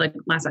time since like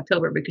last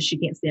October because she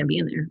can't stand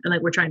being there, and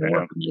like we're trying to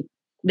work on like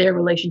their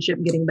relationship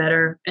getting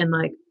better, and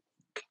like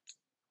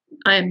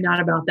I am not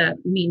about that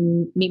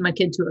meet my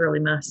kid too early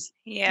mess.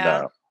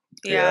 Yeah. No.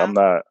 Yeah,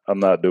 I'm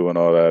not doing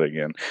all that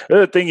again. The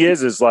other thing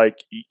is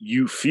like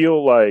you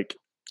feel like,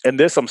 and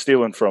this I'm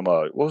stealing from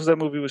what was that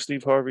movie with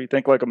Steve Harvey?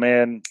 Think Like a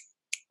Man,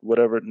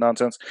 whatever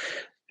nonsense.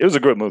 It was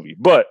a good movie,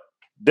 but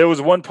there was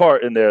one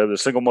part in there, the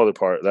single mother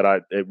part,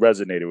 that it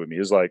resonated with me.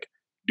 It's like,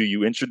 do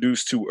you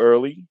introduce too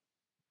early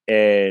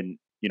and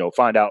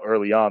find out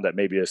early on that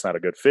maybe it's not a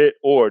good fit,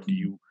 or do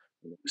you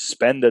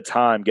spend the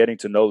time getting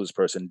to know this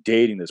person,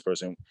 dating this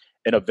person,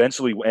 and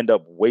eventually end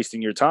up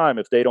wasting your time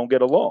if they don't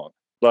get along?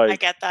 Like, I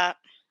get that.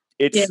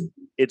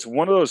 It's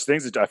one of those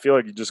things that I feel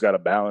like you just got to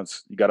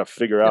balance. You got to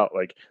figure out,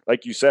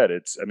 like you said,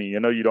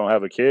 you don't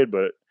have a kid,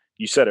 but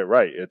you said it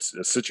right. It's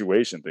a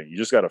situation thing. You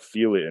just got to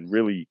feel it and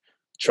really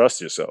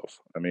trust yourself.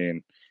 I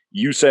mean,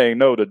 you saying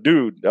no to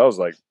dude, that was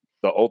like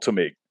the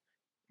ultimate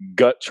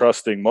gut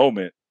trusting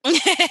moment.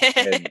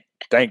 And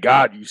thank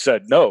God you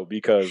said no,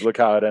 because look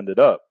how it ended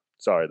up.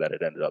 Sorry that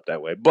it ended up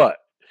that way, but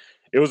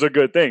it was a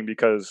good thing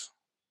because,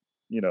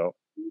 you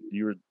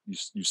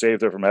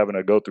saved her from having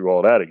to go through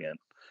all that again.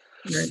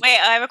 Wait,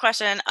 I have a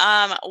question.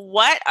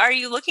 What are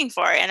you looking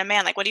for in a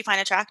man? Like, what do you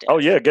find attractive? Oh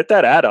yeah, get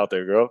that ad out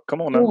there, girl.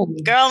 Come on now.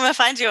 Girl, I'm gonna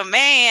find you a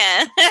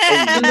man.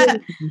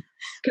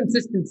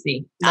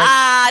 Consistency.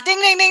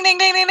 Ding, ding, ding, ding,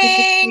 ding, ding,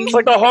 ding. It's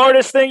like the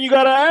hardest thing you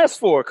gotta ask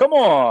for. Come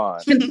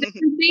on.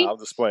 Consistency. I'm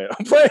just playing.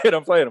 I'm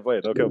playing.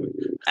 Don't kill me.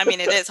 I mean,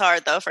 it is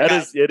hard though for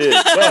guys. It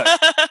is, but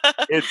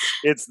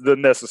it's the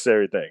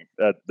necessary thing.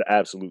 The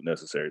absolute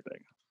necessary thing.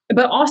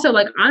 But also,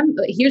 like,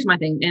 here's my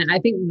thing, and I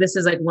think this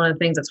is like one of the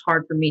things that's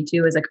hard for me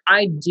too, is like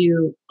I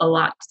do a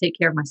lot to take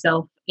care of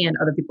myself and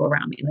other people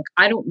around me. Like,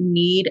 I don't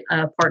need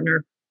a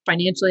partner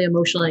financially,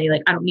 emotionally,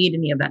 like I don't need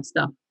any of that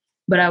stuff.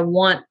 But I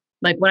want,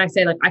 like, when I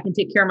say like I can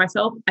take care of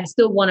myself, I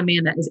still want a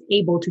man that is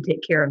able to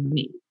take care of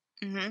me.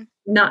 Mm-hmm.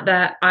 Not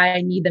that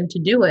I need them to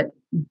do it,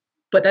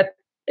 but that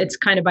it's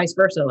kind of vice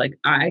versa. Like,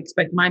 I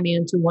expect my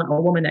man to want a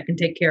woman that can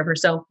take care of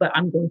herself, but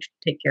I'm going to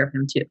take care of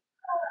him too.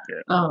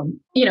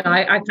 Yeah.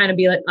 I kind of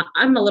be like,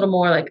 I'm a little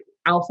more like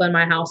alpha in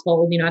my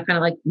household. I kind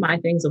of like my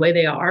things the way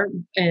they are.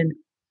 And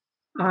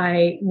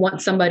I want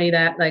somebody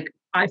that like,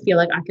 I feel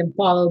like I can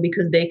follow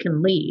because they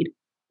can lead,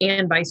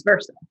 and vice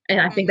versa.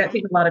 And I think that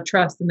takes a lot of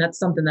trust. And that's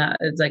something that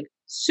is like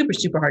super,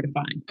 super hard to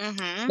find.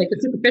 Mm-hmm. Like the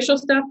superficial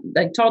stuff,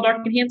 like tall, dark,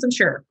 and handsome.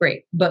 Sure.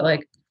 Great. But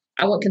like,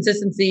 I want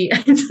consistency.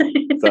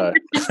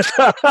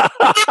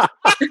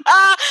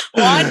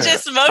 Juan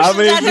just motions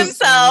at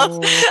himself.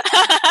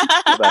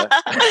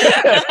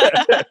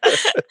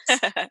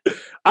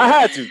 I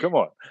had to. Come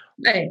on.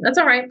 Hey, that's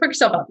all right. Pick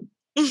yourself up.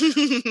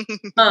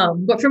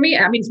 But for me,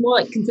 I mean, it's more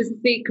like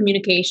consistency,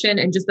 communication,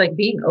 and just like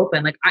being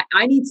open. Like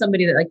I need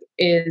somebody that like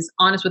is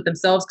honest with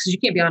themselves, because you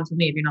can't be honest with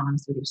me if you're not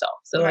honest with yourself.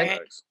 So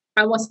like,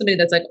 I want somebody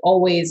that's like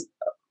always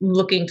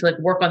looking to like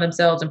work on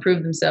themselves,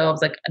 improve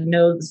themselves, like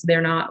knows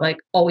they're not like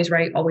always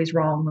right, always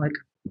wrong. Like,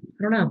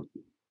 I don't know.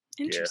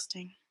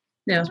 Interesting.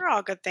 Yeah. Those are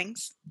all good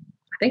things.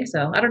 I think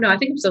so. I don't know. I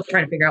think I'm still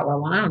trying to figure out what I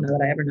want. I don't know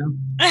that I ever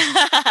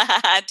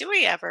know. Do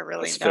we ever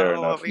really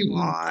know what we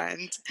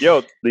want?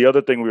 Yo, the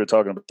other thing we were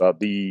talking about,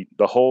 the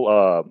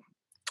whole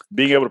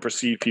being able to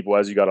perceive people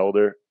as you got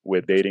older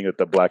with dating at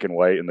the black and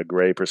white and the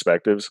gray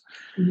perspectives.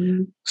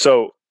 Mm-hmm.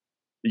 So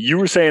you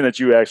were saying that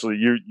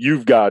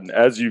you've gotten,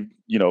 as you've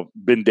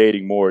been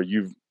dating more,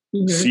 you've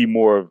see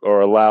more of,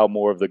 or allow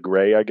more of the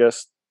gray, I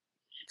guess.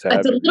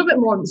 It's a little bit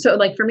more. So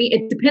like for me,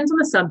 it depends on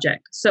the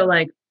subject. So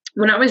like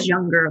when I was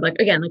younger, like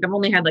again, like I've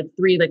only had like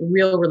 3 like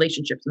real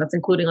relationships, and that's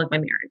including like my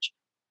marriage.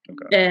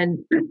 Okay. And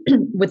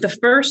with the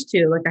first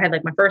 2, like I had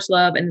like my first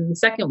love, and then the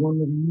second one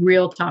was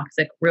real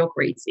toxic, real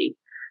crazy.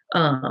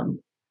 And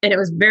it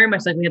was very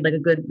much like we had like a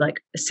good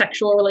like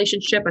sexual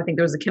relationship. I think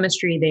there was a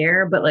chemistry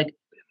there, but like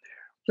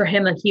for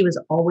him, like he was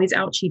always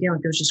out cheating.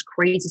 Like there was just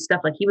crazy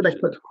stuff. Like he would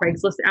like put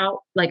Craigslist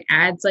out, like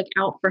ads like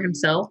out for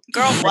himself.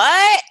 Girl,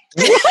 what?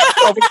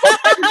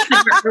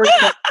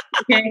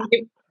 Okay.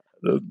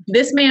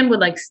 This man would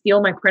like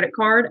steal my credit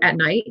card at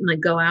night and like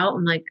go out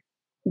and like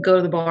go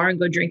to the bar and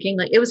go drinking.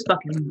 Like it was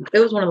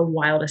one of the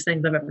wildest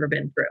things I've ever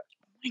been through.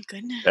 Oh my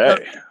goodness.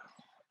 Hey.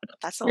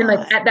 That's a lot.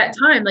 Like at that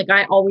time, like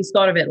I always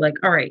thought of it like,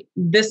 all right,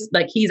 this,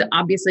 like he's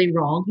obviously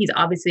wrong. He's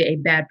obviously a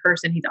bad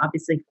person. He's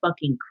obviously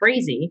fucking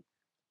crazy.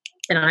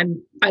 And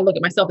I look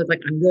at myself as like,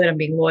 I'm good. I'm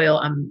being loyal.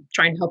 I'm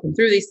trying to help him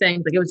through these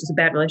things. Like it was just a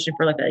bad relationship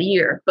for like a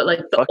year. But like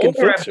the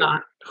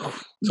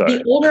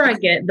older I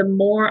get, the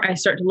more I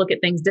start to look at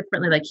things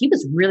differently. Like he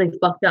was really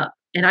fucked up.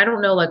 And I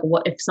don't know like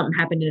what if something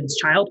happened in his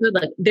childhood.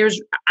 Like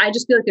I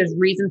just feel like there's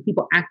reasons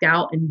people act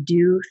out and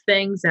do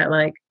things that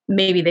like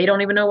maybe they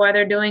don't even know why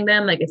they're doing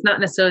them. Like it's not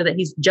necessarily that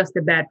he's just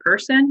a bad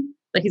person.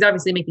 Like he's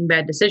obviously making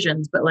bad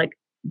decisions, but like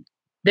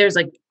there's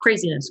like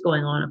craziness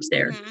going on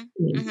upstairs.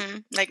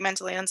 Like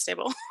mentally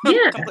unstable.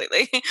 Yeah.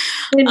 Completely.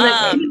 And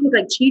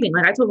like cheating.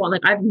 Like I told one,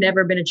 like I've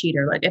never been a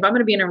cheater. Like if I'm going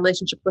to be in a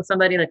relationship with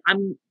somebody, like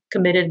I'm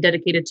committed and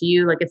dedicated to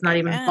you. Like it's not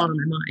even a thought on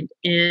my mind.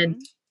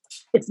 And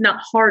it's not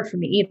hard for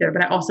me either,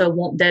 but I also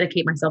won't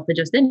dedicate myself to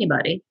just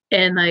anybody.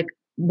 And like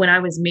when I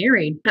was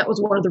married, that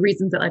was one of the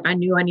reasons that like I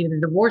knew I needed a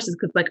divorce, is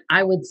because like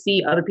I would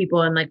see other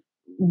people and like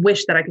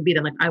wish that I could be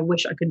them. Like I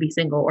wish I could be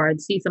single, or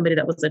I'd see somebody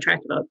that was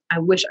attractive. I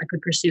wish I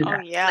could pursue that.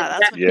 Oh yeah, like,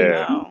 that's what you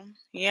know.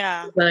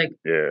 Yeah. Like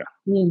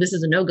this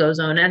is a no-go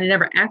zone, and I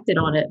never acted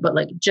on it, but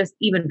like just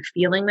even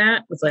feeling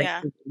that was like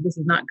this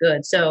is not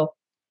good. So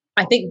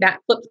I think that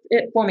flipped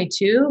it for me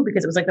too,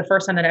 because it was like the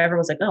first time that I ever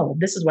was like, oh,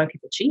 this is why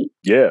people cheat.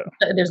 Yeah.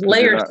 There's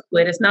layers to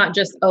it. It's not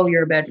just, oh,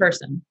 you're a bad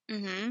person.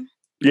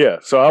 Yeah.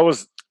 So I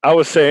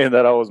was saying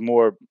that I was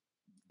more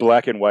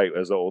black and white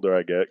as the older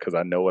I get, because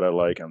I know what I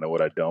like, I know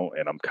what I don't,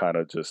 and I'm kind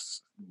of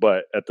just.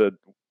 But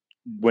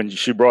when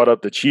she brought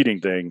up the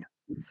cheating thing,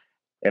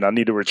 and I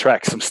need to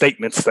retract some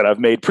statements that I've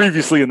made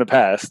previously in the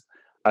past.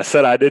 I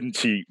said I didn't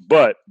cheat,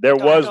 but there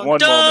was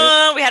one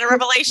moment. We had a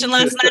revelation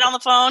last night on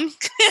the phone.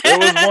 There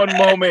was one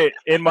moment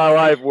in my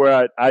life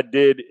where I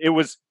did. It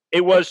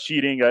was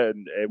cheating,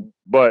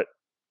 but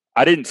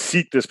I didn't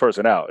seek this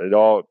person out. It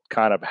all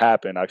kind of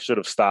happened. I should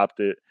have stopped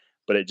it,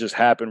 but it just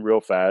happened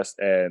real fast,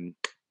 and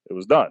it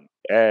was done.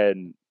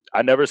 And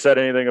I never said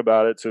anything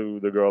about it to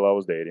the girl I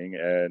was dating.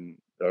 And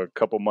a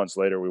couple months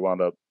later, we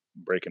wound up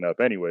breaking up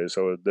anyway,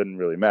 so it didn't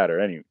really matter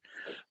anyway.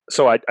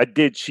 So I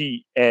did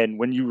cheat. And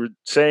when you were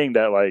saying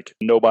that, like,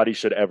 nobody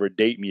should ever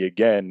date me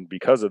again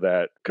because of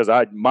that, because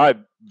my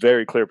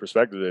very clear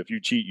perspective, if you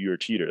cheat, you're a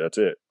cheater. That's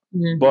it.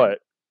 But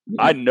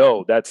I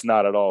know that's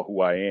not at all who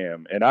I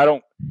am. And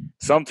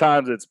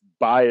sometimes it's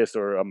biased,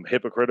 or I'm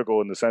hypocritical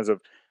in the sense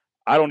of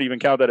I don't even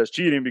count that as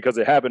cheating because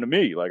it happened to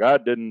me. Like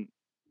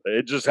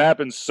it just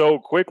happened so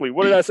quickly.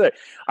 What did I say?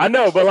 I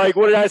know, but like,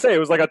 what did I say? It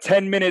was like a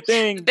 10-minute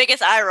thing. The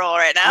biggest eye roll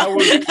right now.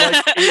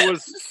 It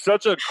was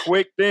such a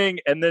quick thing.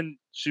 And then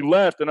she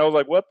left, and I was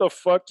like, what the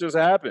fuck just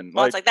happened?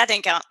 Well, it's like, that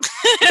didn't count.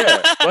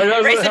 Yeah.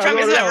 Like, erase it from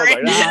his memory.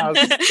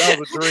 That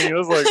was a dream. It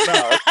was like,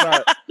 no,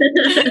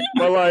 it's not.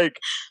 But like,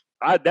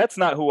 that's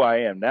not who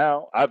I am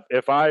now.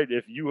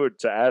 If you were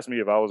to ask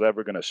me if I was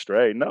ever going to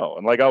stray, no.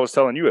 And like I was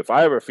telling you, if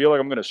I ever feel like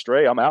I'm going to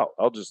stray, I'm out.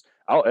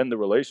 I'll end the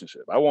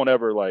relationship. I won't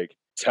ever like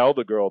tell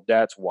the girl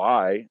that's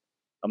why.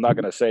 I'm not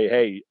going to say,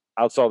 hey,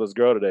 I saw this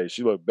girl today.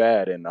 She looked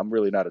bad and I'm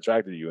really not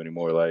attracted to you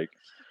anymore. Like,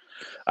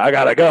 I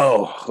gotta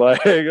go.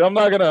 Like,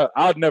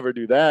 I'd never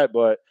do that,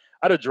 but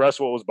I'd address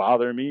what was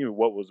bothering me,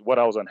 what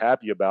I was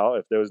unhappy about.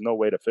 If there was no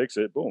way to fix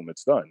it, boom,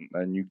 it's done.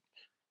 And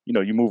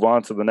you move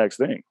on to the next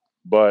thing.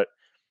 But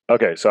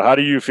okay, so how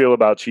do you feel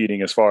about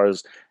cheating as far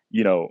as,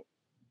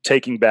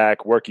 taking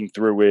back, working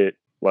through it?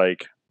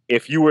 Like,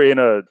 if you were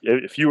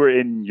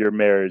in your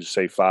marriage,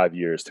 say 5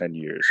 years, 10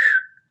 years,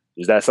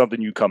 is that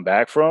something you come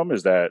back from?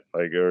 Is that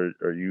like,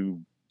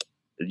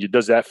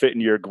 does that fit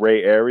in your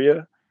gray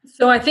area?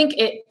 So I think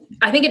it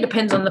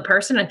depends on the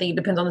person. I think it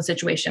depends on the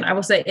situation. I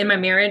will say in my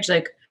marriage,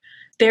 like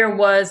there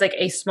was like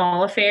a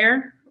small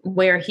affair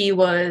where he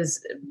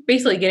was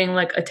basically getting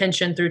like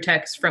attention through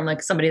text from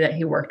like somebody that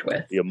he worked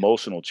with. The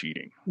emotional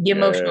cheating.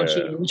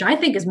 Cheating, which I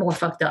think is more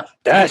fucked up.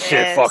 That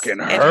shit fucking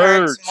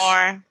hurts.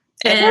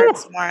 It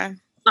hurts more.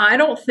 I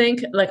don't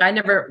think, like, I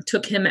never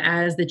took him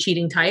as the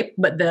cheating type,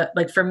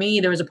 but for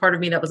me, there was a part of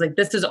me that was like,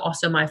 this is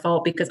also my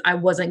fault because I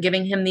wasn't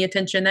giving him the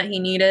attention that he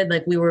needed.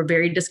 Like, we were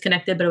very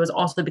disconnected, but it was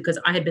also because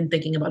I had been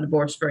thinking about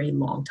divorce for a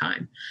long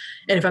time.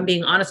 And if I'm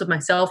being honest with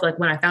myself, like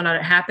when I found out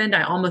it happened,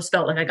 I almost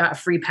felt like I got a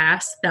free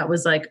pass. That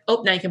was like,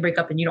 oh, now you can break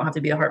up and you don't have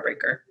to be a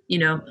heartbreaker,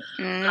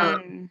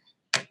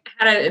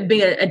 Had it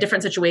been a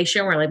different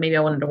situation where like maybe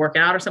I wanted to work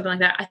out or something like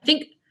that,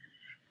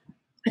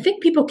 I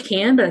think people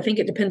can, but I think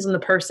it depends on the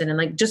person. And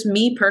like just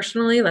me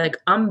personally, like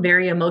I'm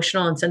very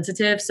emotional and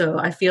sensitive. So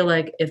I feel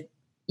like if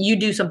you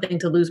do something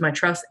to lose my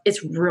trust,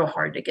 it's real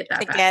hard to get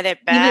that back. Get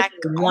it back.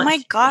 Oh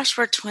my gosh,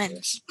 we're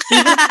twins.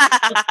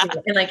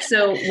 And like,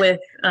 so with,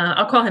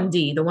 I'll call him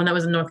D, the one that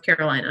was in North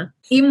Carolina.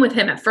 Even with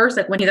him at first,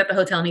 like when he's at the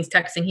hotel and he's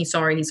texting, he's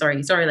sorry.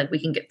 Like we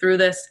can get through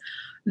this.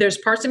 There's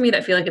parts of me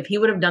that feel like if he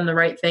would have done the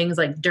right things,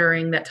 like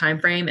during that time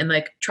frame and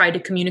like tried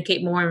to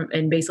communicate more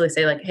and basically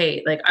say like,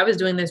 hey, like I was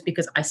doing this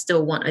because I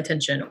still want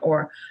attention,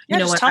 or you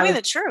know what? Tell me the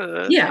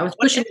truth. Yeah. I was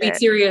pushing to be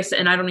serious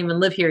and I don't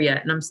even live here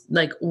yet. And I'm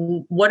like,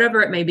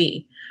 whatever it may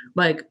be.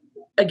 Like,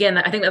 again,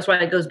 I think that's why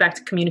it goes back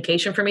to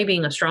communication for me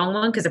being a strong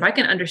one. Cause if I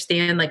can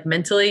understand like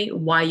mentally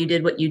why you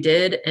did what you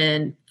did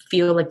and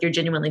feel like you're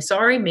genuinely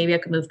sorry, maybe I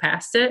could move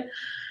past it.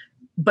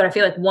 But I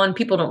feel like one,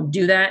 people don't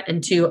do that,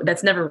 and two,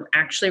 that's never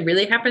actually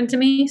really happened to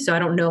me. So I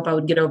don't know if I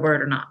would get over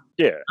it or not.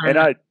 Yeah, and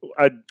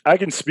I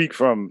can speak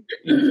from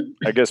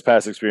I guess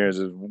past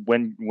experiences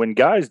when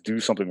guys do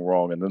something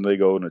wrong and then they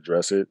go and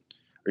address it,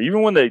 or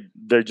even when they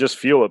just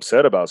feel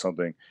upset about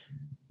something.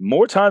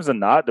 More times than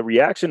not, the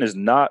reaction is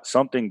not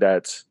something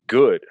that's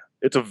good.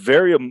 It's a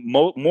very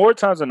more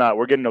times than not,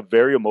 we're getting a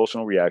very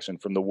emotional reaction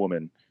from the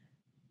woman,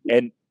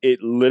 and it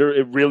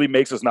really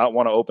makes us not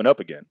want to open up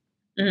again.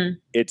 Mm-hmm.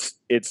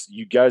 It's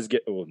you guys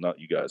get not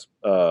you guys.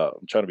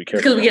 I'm trying to be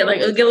careful because we get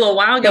a little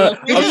wild. I'm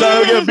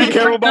trying to be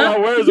careful about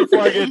my words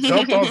before I get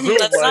jumped on Zoom.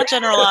 Let's not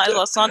generalize.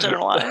 Let's not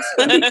generalize.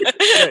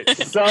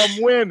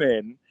 Some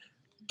women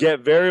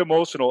get very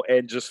emotional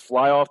and just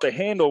fly off the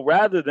handle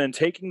rather than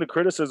taking the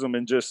criticism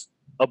and just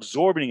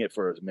absorbing it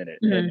for a minute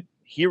and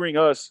hearing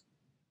us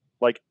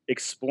like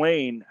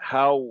explain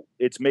how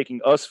it's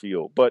making us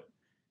feel. But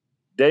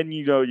then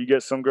you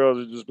get some girls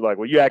who just be like,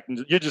 well,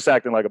 you're just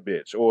acting like a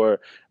bitch,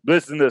 or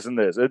this and this and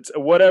this. It's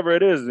whatever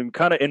it is, and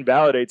kind of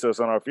invalidates us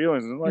on our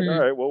feelings. And like, all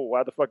right, well,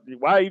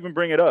 why even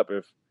bring it up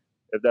if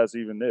that's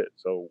even it?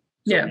 So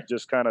we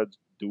just kind of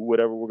do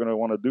whatever we're gonna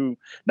want to do.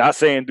 Not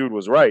saying dude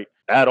was right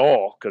at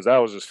all, because that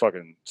was just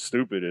fucking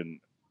stupid, and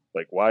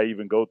like, why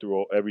even go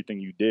through everything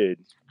you did?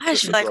 I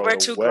just feel like we're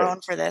too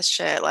grown for this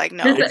shit. Like,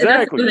 no,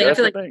 exactly. That's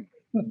the thing.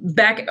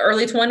 Back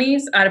early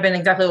 20s, I'd have been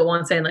exactly what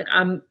Juan's saying. Like,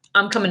 I'm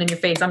coming in your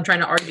face. I'm trying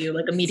to argue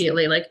like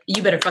immediately. Like,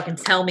 you better fucking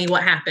tell me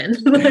what happened.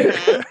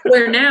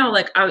 Where now,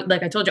 like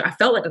I told you, I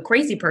felt like a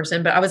crazy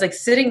person, but I was like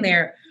sitting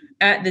there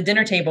at the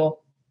dinner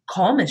table,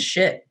 calm as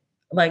shit.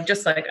 Like,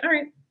 just like, all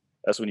right.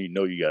 That's when you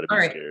know you got to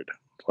be scared.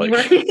 Like,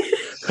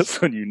 that's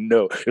when you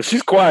know if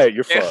she's quiet,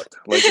 you're fucked.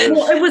 Like,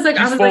 well, it was like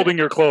I was folding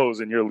your clothes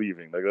and you're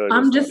leaving. Like,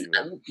 I'm just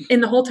in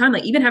the whole time,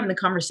 like even having the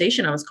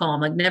conversation, I was calm.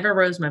 Like, never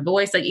rose my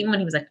voice. Like, even when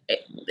he was like,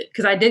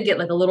 because I did get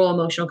like a little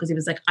emotional because he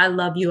was like, "I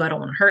love you. I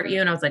don't want to hurt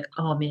you," and I was like,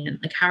 "Oh man,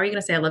 like how are you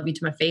gonna say I love you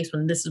to my face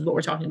when this is what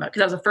we're talking about?"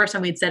 Because that was the first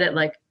time we'd said it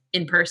like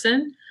in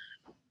person,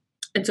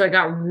 and so I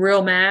got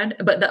real mad.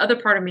 But the other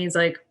part of me is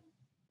like,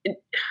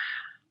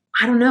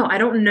 I don't know. I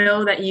don't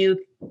know that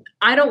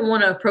I don't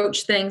want to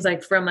approach things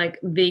like from like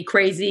the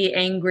crazy,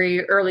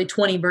 angry, early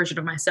 20 version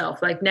of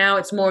myself. Like now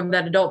it's more of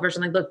that adult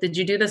version. Like, look, did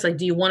you do this? Like,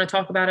 do you want to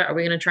talk about it? Are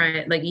we going to try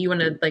it? Like, you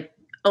want to like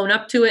own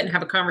up to it and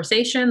have a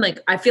conversation? Like,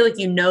 I feel like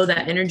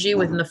that energy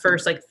within the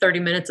first like 30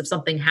 minutes of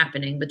something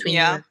happening between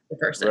you and the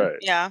person. Right.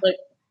 Yeah. Like,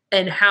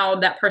 and how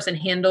that person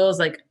handles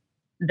like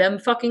them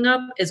fucking up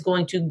is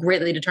going to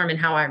greatly determine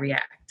how I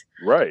react.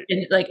 Right.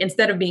 And like,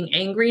 instead of being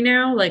angry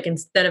now, like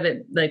instead of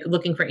it like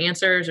looking for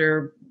answers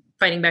or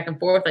fighting back and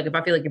forth, like if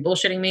I feel like you're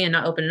bullshitting me and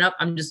not opening up,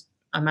 I'm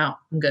out.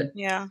 I'm good.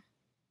 Yeah.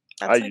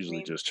 I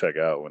usually just check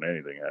out when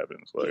anything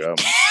happens. Like I'm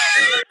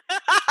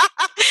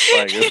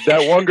like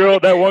that one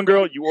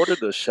girl, you ordered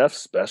the chef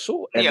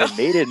special and they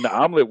made it an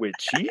omelet with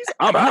cheese.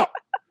 I'm out.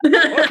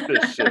 Fuck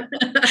this shit.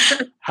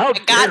 How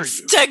dare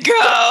you?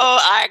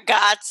 I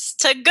got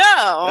to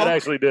go. That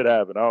actually did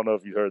happen. I don't know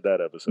if you heard that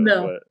episode.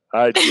 No.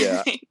 But I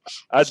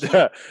was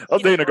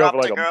dating a girl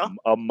for like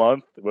a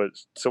month.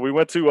 So we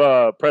went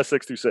to Press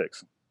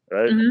 626,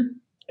 right?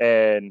 Mm-hmm.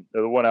 And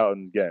the one out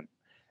in Ghent.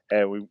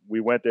 And we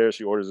went there.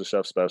 She orders a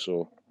chef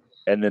special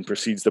and then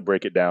proceeds to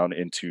break it down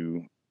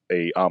into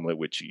a omelet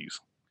with cheese.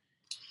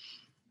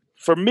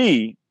 For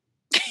me,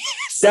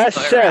 that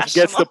chef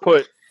gets to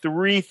put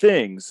 3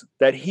 things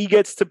that he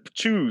gets to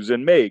choose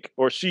and make,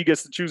 or she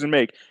gets to choose and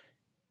make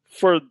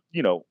for,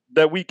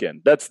 that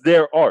weekend. That's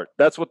their art.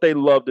 That's what they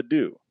love to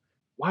do.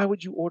 Why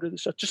would you order the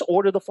chef? Just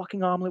order the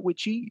fucking omelet with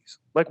cheese.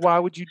 Like, why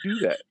would you do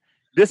that?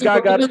 This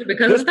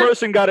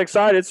person got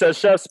excited, says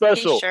chef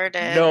special. He sure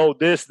did. No,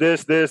 this,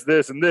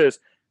 and this.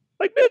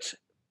 Like, bitch,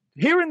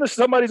 hearing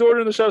somebody's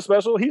ordering the chef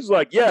special, he's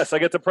like, yes, I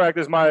get to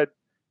practice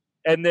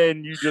and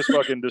then you just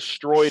fucking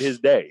destroyed his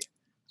day.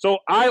 So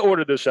I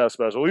ordered the chef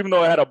special, even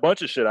though I had a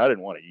bunch of shit I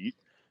didn't want to eat.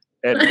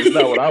 And it's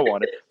not what I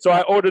wanted. So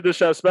I ordered the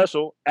chef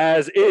special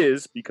as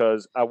is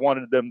because I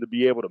wanted them to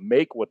be able to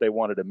make what they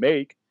wanted to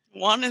make.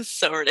 One is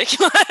so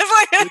ridiculous.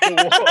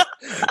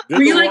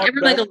 Were you like ever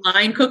like a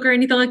line cook or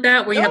anything like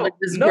that? Where you have like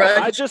this grudge?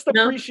 I just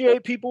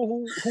appreciate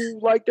people who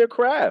like their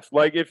craft.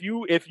 Like if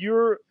you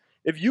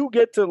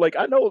get to like,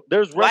 I know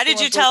there's. Why did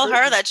you tell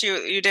her that you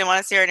didn't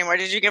want to see her anymore?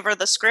 Did you give her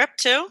the script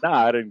too?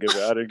 Nah, I didn't give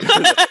it.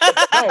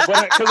 No,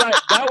 but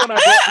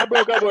I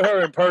broke up with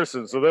her in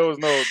person, so there was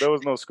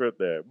no script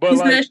there. But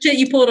like, that shit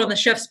you pulled on the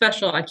chef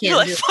special, I can't. You're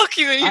like, fuck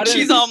you and your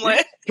cheese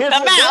omelet. Here's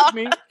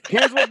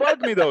what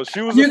bugged me though.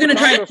 You're gonna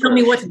try to tell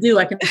me what to do.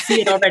 I can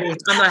see it already.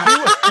 I'm like,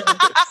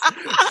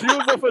 she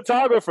was a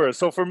photographer,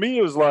 so for me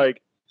it was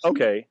like,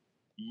 okay,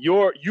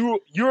 you're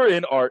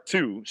in art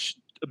too.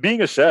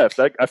 Being a chef,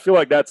 I feel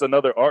like that's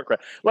another art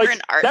craft. Like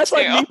that's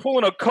like me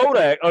pulling a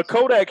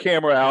Kodak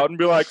camera out and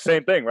be like,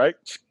 same thing, right?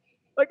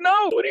 Like,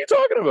 no, what are you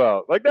talking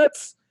about? Like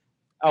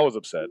I was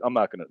upset. We're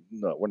not gonna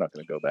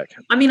go back.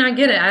 I mean, I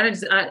get it. I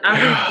think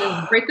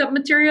it's breakup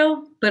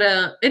material,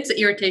 but it's an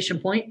irritation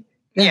point.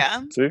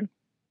 Yeah. See?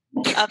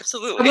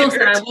 Absolutely.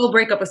 I will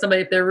break up with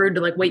somebody if they're rude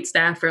to like wait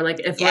staff or like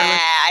if Yeah,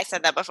 I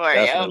said that before.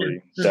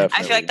 Definitely.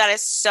 I feel like that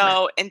is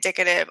so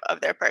indicative of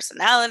their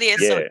personality.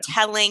 It's so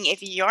telling.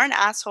 If you're an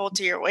asshole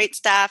to your wait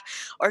staff,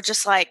 or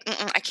just like,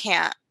 I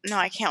can't. No,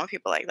 I can't with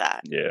people like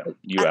that. Yeah,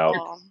 you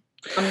out.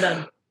 I'm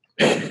done.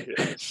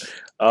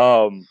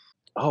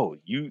 Oh,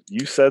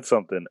 you said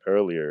something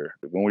earlier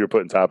when we were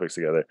putting topics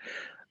together.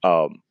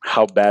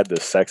 How bad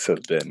the sex has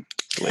been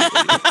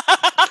lately.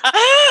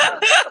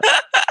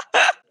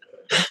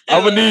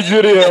 I'm gonna need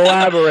you to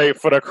elaborate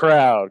for the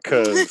crowd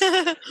because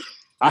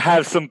I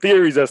have some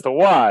theories as to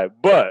why.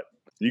 But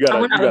I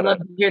would love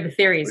to hear the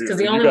theories because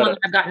the only one that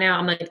I've got now,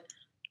 I'm like,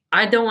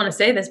 I don't want to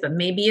say this, but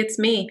maybe it's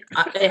me.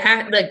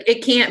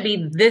 It can't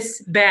be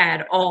this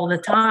bad all the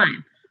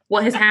time.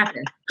 What has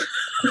happened?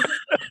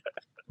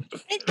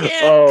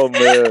 Oh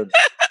man,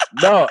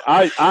 no,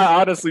 I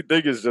honestly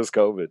think it's just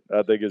COVID.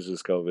 I think it's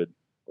just COVID.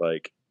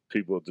 Like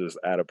people just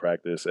out of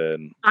practice,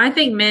 and I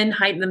think men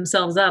hype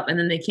themselves up and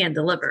then they can't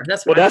deliver.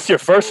 That's your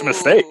first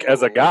mistake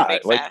as a guy.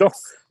 Like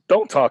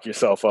don't talk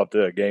yourself up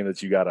to a game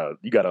that you gotta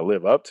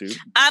live up to.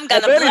 I'm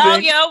gonna blow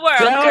your world,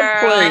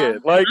 girl.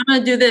 It. Like, I'm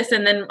gonna do this,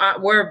 and then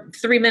we're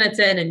 3 minutes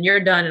in, and you're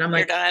done, and I'm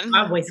like,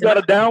 I'm wasting. You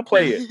gotta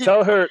downplay it.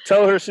 Tell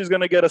her she's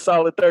gonna get a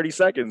solid 30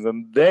 seconds,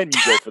 and then you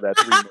go for that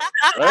 3 minutes.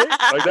 Right?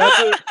 Like that's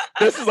it.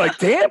 This is like,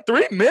 damn,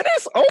 3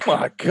 minutes? Oh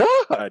my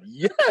god,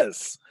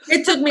 yes.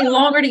 It took me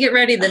longer to get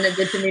ready than it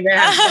did to me to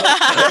have.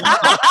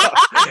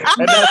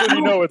 And that's when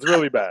you know it's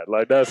really bad.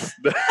 Like that's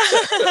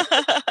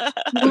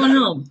going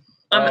home.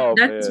 And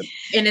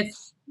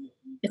it's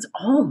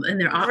all in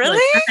there. Really? Like,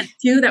 I had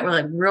two that were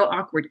like real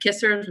awkward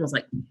kissers. Was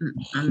like,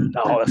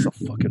 no, that's the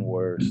fucking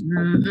worst.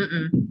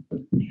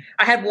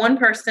 I had one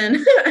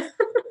person.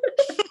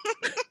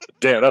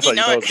 Damn, that's how you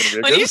know it's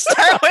gonna be. When you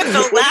start with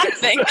the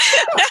laughing.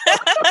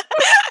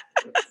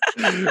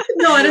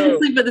 No, I didn't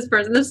sleep with this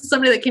person. This is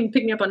somebody that came to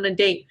pick me up on a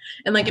date,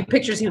 and like in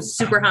pictures, he was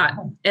super hot,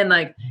 and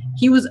like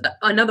he was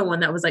another one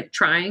that was like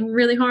trying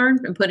really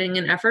hard and putting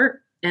in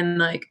effort. And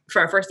like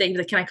for our first date, he was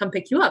like, "Can I come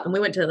pick you up?" And we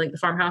went to like the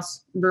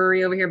Farmhouse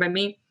Brewery over here by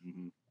me.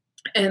 Mm-hmm.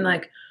 And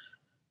like,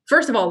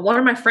 first of all, one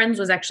of my friends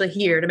was actually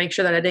here to make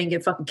sure that I didn't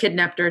get fucking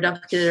kidnapped or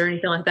abducted or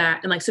anything like that.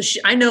 And like, so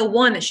I know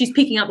one that she's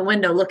peeking out the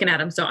window looking at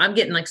him. So I'm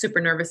getting like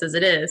super nervous as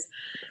it is.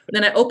 And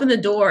then I opened the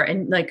door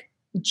and like,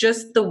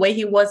 just the way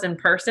he was in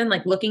person,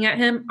 like looking at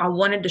him, I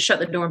wanted to shut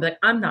the door and be like,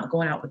 I'm not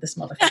going out with this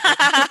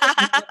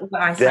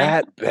motherfucker.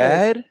 That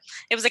bad?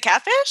 It was a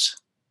catfish?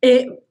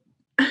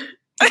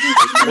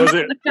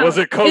 Was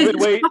it COVID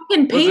weight?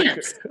 Fucking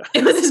pants.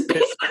 It was his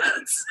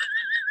pants.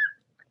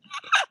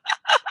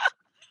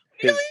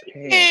 His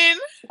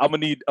pants. I'm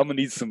gonna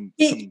need some.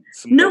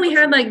 No, he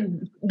had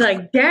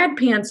like dad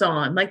pants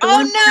on, like the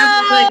ones that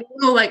have like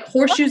little like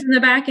horseshoes in the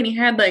back, and he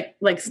had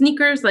like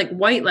sneakers, like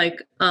white,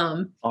 like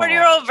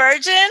 40-year-old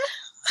virgin.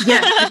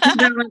 Yeah,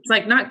 it's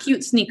like not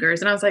cute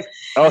sneakers, and I was like,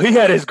 oh, he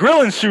had his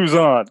grilling shoes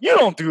on. You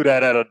don't do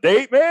that at a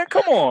date, man.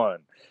 Come on.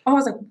 I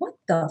was like, what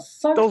the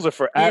fuck? Those are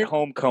for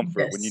at-home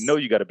comfort when you know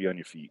you got to be on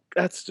your feet.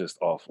 That's just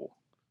awful.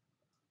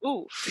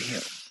 Ooh,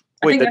 damn.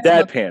 Wait, the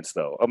dad pants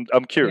though.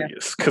 I'm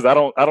curious because I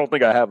don't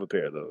think I have a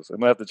pair of those. I'm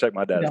gonna have to check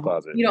my dad's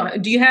closet. You know,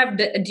 do you have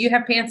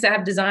pants that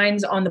have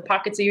designs on the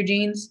pockets of your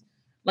jeans,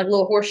 like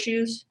little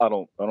horseshoes? I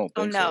don't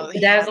think so.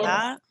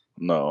 That?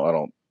 No, I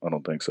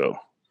don't think so.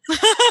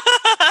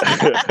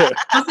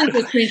 I'll send you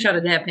a screenshot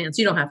of dad pants.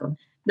 You don't have them.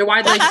 They're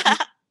wide legged.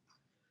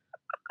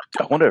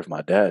 I wonder if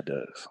my dad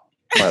does.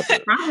 I'm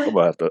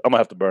gonna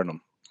have to burn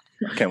them.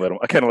 I can't let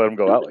them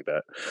go out like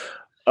that.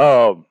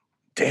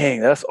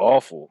 Dang, that's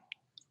awful.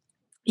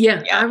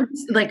 Yeah. I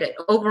was like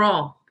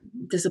overall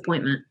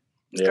disappointment.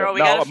 Yeah. Girl,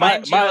 we gotta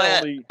find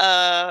you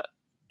a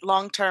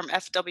long-term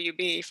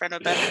FWB, friend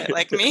with benefit,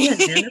 like me. Yeah,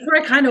 that's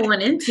what I kind of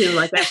went into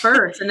like at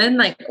first, and then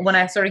like when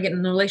I started getting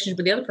in a relationship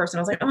with the other person,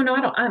 I was like, oh no,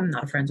 I'm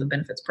not a friends with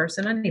benefits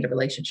person. I need a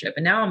relationship,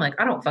 and now I'm like,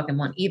 I don't fucking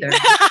want either.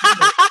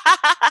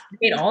 I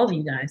hate all of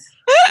you guys.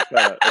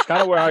 That's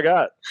kind of where I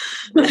got.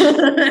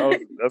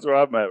 That's where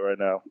I'm at right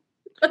now.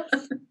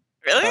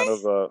 Really?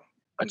 Kind of.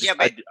 I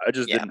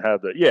just didn't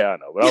have that. Yeah, I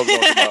know. But I was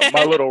going through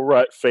my little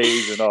rut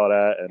phase and all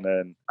that, and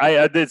then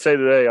I did say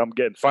today I'm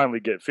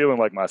finally feeling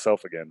like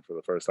myself again for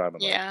the first time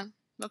in life.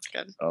 That's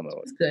good. I don't know.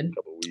 It's good. A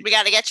couple weeks. We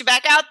got to get you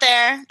back out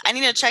there. I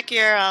need to check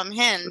your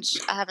Hinge.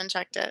 I haven't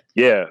checked it.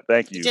 Yeah,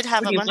 thank you. You did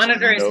have a bunch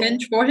monitor his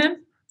Hinge for him?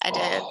 I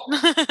did.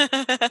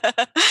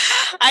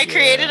 I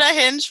created a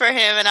Hinge for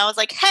him, and I was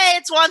like, "Hey,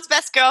 it's Juan's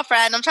best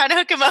girlfriend. I'm trying to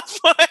hook him up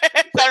for it."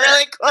 Is that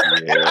really cool?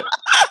 Yeah.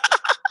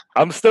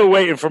 I'm still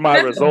waiting for my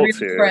results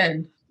here.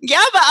 Friend.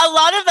 Yeah, but a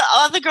lot of the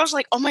other girls were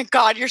like, "Oh my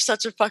god, you're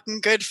such a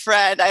fucking good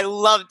friend. I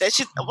love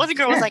this." One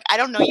girl was like, "I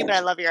don't know you, but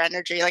I love your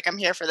energy. Like, I'm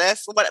here for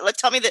this.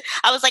 Tell me that."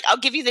 I was like, "I'll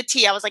give you the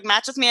tea." I was like,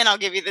 "Match with me, and I'll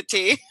give you the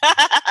tea."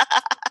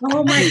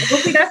 Oh my! Well,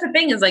 see, that's the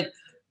thing is like,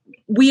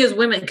 we as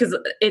women, because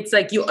it's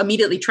like you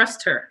immediately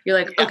trust her. You're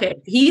like,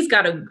 okay, he's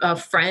got a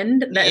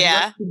friend that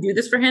wants to do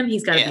this for him.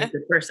 He's got to be a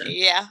good person.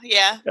 Yeah,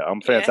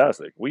 I'm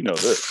fantastic. We know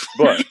this.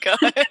 But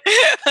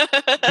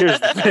here's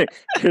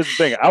the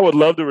thing. I would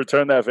love to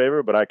return that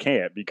favor, but I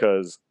can't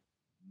because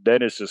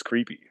then it's just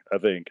creepy. I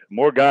think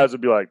more guys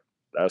would be like,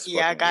 that's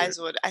Yeah, fucking guys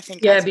weird. would. I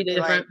think. Yeah, guys it'd be would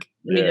be different. like,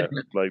 It'd be Yeah,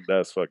 different. like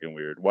that's fucking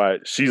weird. Why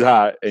she's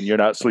hot and you're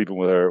not sleeping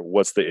with her?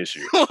 What's the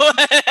issue?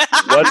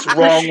 What's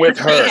wrong with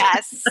her?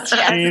 Yes,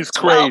 She's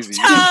 12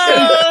 crazy.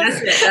 That's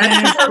toes. it.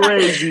 She's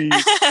crazy.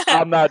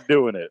 I'm not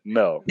doing it.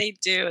 No, They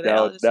do. They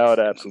all that just would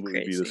fucking absolutely be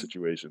the crazy.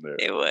 situation there.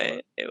 It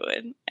would. It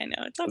would. I know.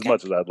 It's As okay.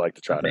 much as I'd like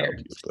to try to Fair. help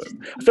you, but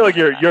I feel like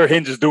your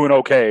hinge is doing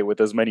okay with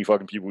as many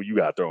fucking people you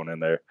got thrown in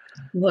there.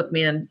 Look,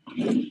 man.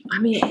 I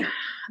mean,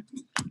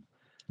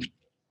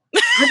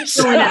 I just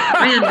go in at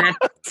random.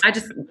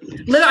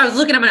 I was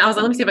looking at I was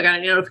like, let me see if I got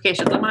any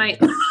notifications.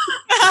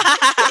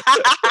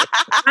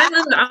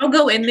 I'll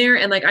go in there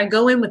and like I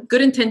go in with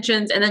good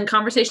intentions, and then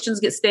conversations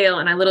get stale,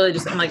 and I literally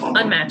I'm like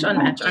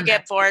unmatch. You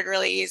get bored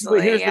really But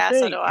easily. here's Yeah, the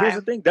thing. so do I. Here's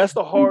the thing. That's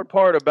the hard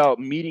part about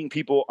meeting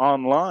people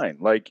online.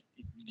 Like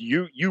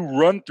you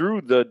run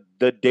through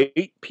the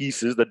date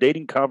pieces, the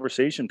dating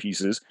conversation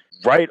pieces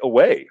right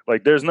away.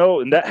 Like there's no,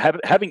 and that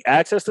having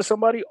access to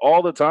somebody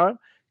all the time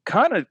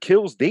kind of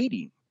kills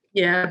dating.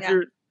 Yeah. Yeah.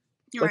 You're,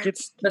 You're like right.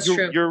 That's you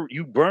true.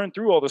 you burn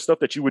through all the stuff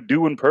that you would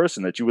do in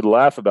person, that you would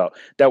laugh about,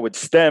 that would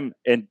stem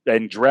and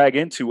drag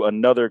into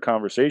another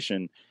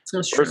conversation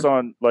That's true. based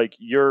on like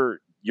your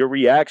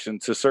reaction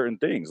to certain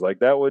things. Like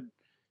that would,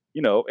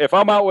 if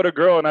I'm out with a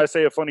girl and I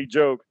say a funny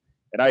joke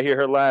and I hear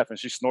her laugh and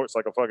she snorts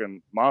like a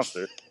fucking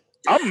monster,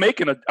 I'm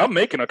making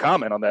a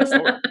comment on that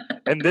snort.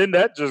 And then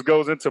that just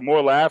goes into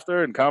more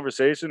laughter and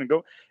conversation and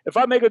go. If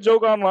I make a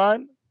joke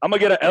online, I'm gonna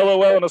get an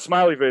LOL and a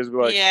smiley face. Be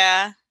like,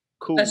 Yeah,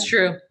 cool. That's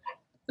true.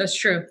 That's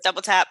true.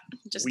 double tap.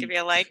 Just We- give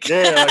you a like.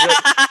 Yeah, like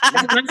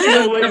that. You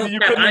know, lazy, you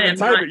couldn't I even am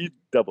type not. it. You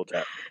double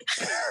tap.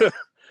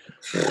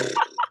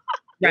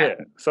 Right.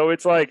 Yeah. So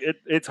it's like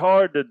it's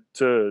hard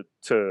to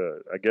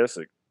I guess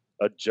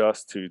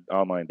adjust to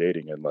online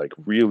dating and like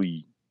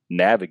really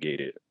navigate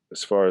it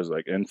as far as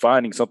like and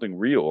finding something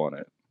real on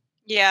it.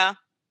 Yeah,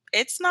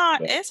 it's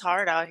not. Yeah. It's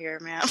hard out here,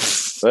 man.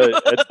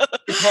 But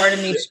It's hard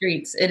in these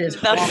streets. It is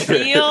The hard.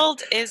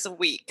 field is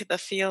weak. The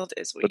field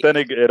is weak. but then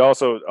it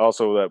also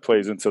that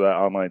plays into that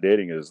online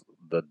dating is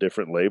the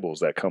different labels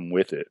that come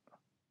with it.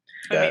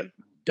 I That mean,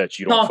 that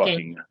you don't Talking.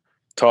 fucking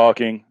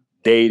talking,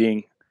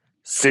 dating,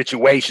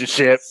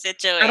 situationship.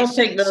 situation. I don't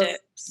take those.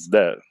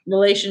 That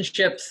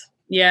Relationships.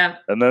 Yeah.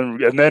 and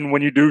then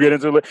when you do get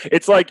into it,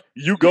 it's like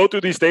you go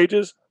through these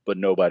stages, but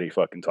nobody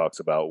fucking talks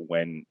about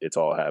when it's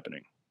all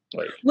happening.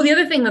 Like Well, the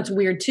other thing that's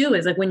weird too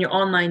is like when you're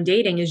online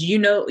dating is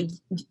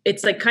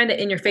it's like kind of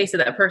in your face that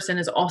that person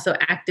is also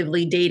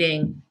actively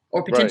dating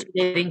or potentially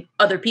dating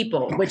other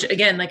people, which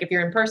again, like if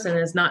you're in person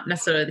is not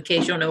necessarily the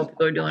case. You don't know what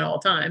people are doing all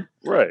the time.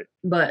 right.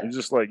 But It's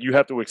just like you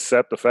have to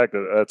accept the fact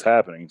that that's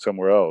happening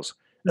somewhere else.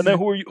 And then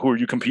who are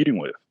you competing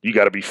with? You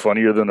got to be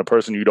funnier than the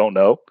person you don't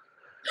know.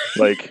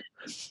 Like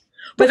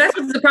But that's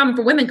what's the problem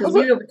for women because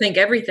we overthink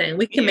everything.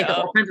 We can make up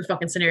Yeah. all kinds of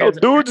fucking oh, scenarios.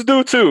 dudes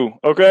do too.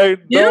 Okay,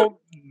 Yeah.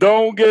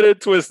 don't get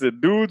it twisted.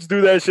 Dudes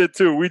do that shit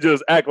too. We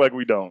just act like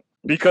we don't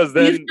because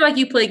Do you then feel like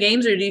you play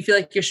games or do you feel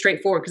like you're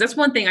straightforward? Because that's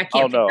one thing I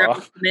can't Oh, no. figure out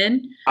with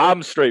men.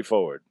 I'm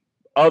straightforward.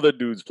 Other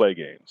dudes play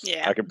games.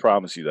 Yeah. I can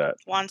promise you that.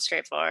 One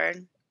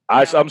straightforward.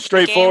 I'm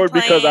straightforward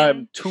Game because playing.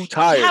 I'm too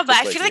tired. Yeah, to but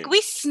I play feel like games.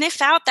 we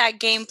sniff out that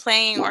game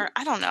playing, or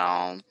I don't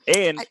know.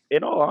 And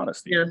in all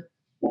honesty, Yeah.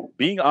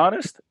 being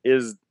honest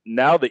is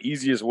now the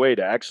easiest way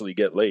to actually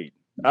get laid.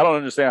 I don't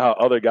understand how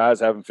other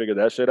guys haven't figured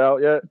that shit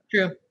out yet.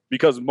 True.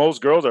 Because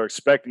most girls are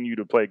expecting you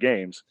to play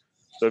games.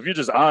 So if you're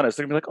just honest,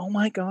 they're gonna be like, "Oh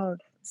my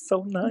god, it's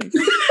so nice."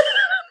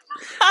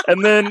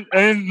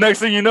 and next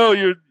thing you know,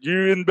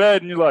 you're in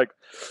bed and you're like,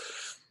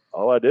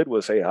 "All I did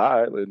was say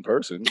hi in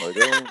person." Like,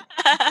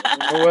 I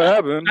don't know what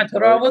happened. I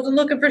told her I wasn't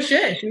looking for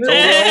shit. She was Told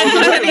her I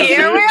wasn't looking for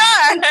Here we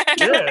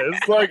shit. are. Yeah,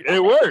 it's like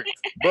it worked.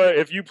 But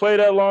if you play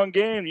that long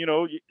game,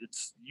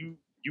 it's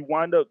you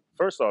wind up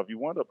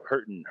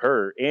hurting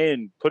her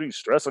and putting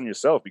stress on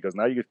yourself because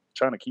now you're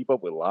trying to keep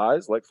up with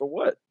lies. Like for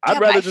what? Yeah, I'd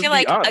but rather I just feel be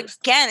like honest.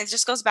 again, it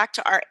just goes back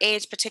to our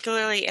age,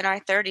 particularly in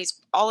our 30s.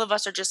 All of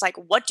us are just like,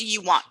 "What do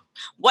you want?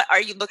 What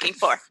are you looking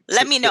for?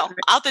 Let me know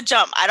out the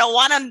jump. I don't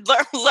want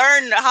to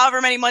learn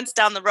however many months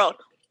down the road.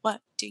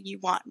 What do you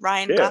want?"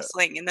 Ryan Yeah.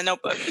 Gosling in The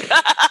Notebook.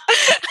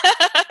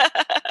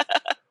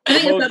 I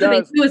think Most that's the other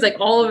thing guys- too is like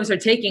all of us are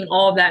taking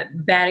all of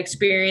that bad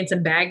experience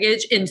and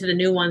baggage into the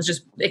new ones,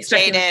 just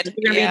expecting Jaded,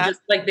 we're gonna yeah. be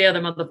just like the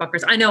other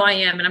motherfuckers. I know I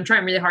am, and I'm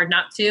trying really hard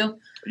not to.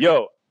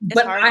 Yo,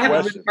 But hard I have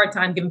a question. really hard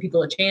time giving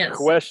people a chance.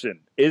 question: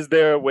 is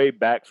there a way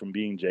back from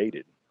being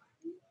jaded?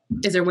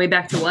 Is there a way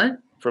back to what?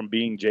 From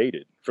being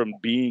jaded? From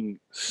being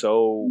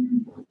so?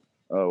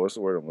 What's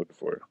the word I'm looking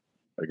for?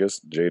 I guess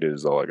jaded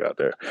is all I got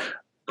there.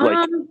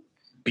 Like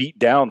beat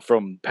down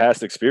from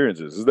past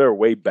experiences. Is there a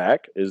way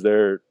back? Is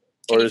there?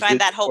 Can you is find it-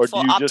 that or do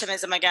hopeful you just-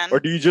 optimism again? Or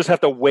do you just have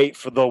to wait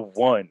for the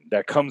one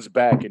that comes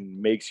back and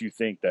makes you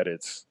think that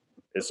it's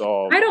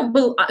all? I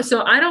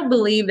don't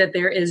believe that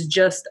there is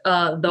just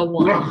the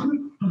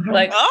one.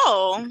 Like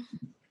Oh,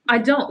 I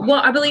don't.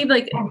 Well, I believe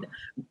like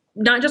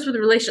not just with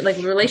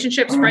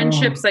relationships,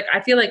 friendships. Like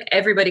I feel like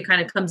everybody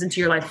kind of comes into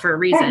your life for a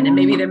reason, and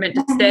maybe they're meant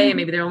to stay, and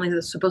maybe they're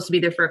only supposed to be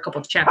there for a couple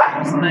of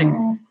chapters. Like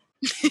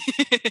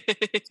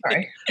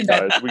Sorry.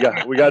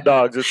 We got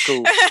dogs. It's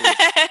cool.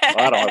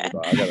 I don't have a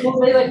dog. I got a Well,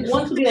 dog. they like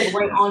want to be like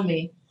right on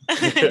me.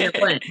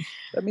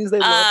 That means they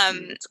love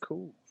you. It's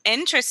cool.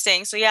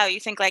 Interesting. So yeah, you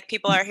think like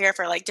people are here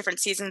for like different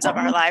seasons of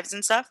our lives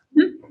and stuff?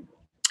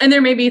 And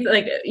there may be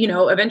like,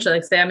 eventually,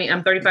 like say, I mean,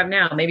 I'm 35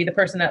 now. Maybe the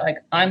person that like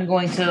I'm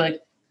going to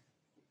like,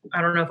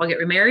 I don't know if I'll get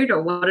remarried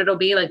or what it'll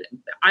be. Like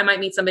I might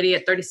meet somebody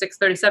at 36,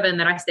 37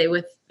 that I stay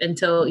with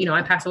until,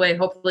 I pass away,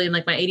 hopefully in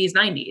like my 80s,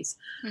 90s.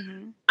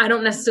 Mm-hmm. I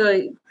don't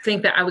necessarily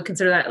think that I would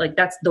consider that like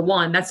that's the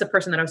one. That's the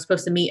person that I was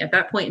supposed to meet at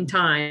that point in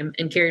time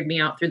and carried me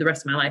out through the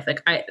rest of my life.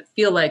 Like I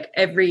feel like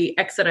every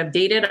ex that I've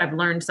dated, I've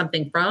learned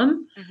something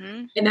from.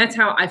 Mm-hmm. And that's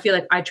how I feel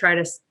like I try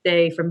to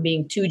stay from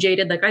being too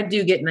jaded. Like I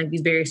do get in like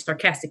these very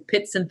sarcastic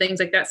pits and things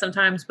like that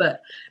sometimes.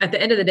 But at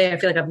the end of the day, I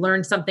feel like I've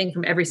learned something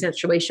from every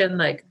situation,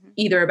 like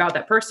either about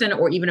that person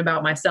or even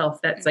about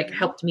myself that's like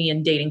helped me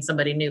in dating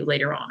somebody new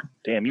later on.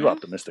 Damn, you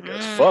optimistic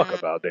as fuck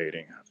about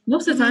dating.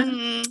 Most of the time.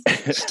 Mm-hmm.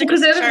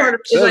 Because the other part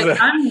of it is like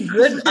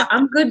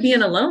I'm good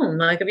being alone.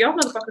 Like if y'all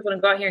motherfuckers want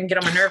to go out here and get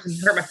on my nerves and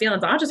hurt my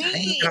feelings, I'll just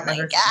get on my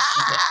nerves.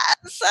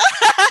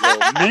 Yo,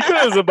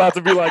 Mika is about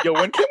to be like, yo,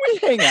 when can we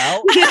hang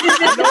out?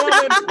 I know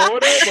I'm in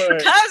Florida, but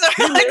Because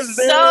we're like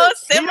so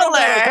similar.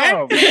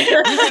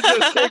 You can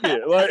just kick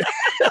it. Like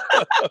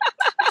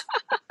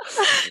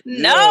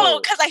No,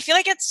 because I feel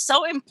like it's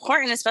so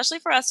important, especially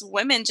for us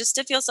women, just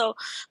to feel so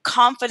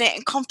confident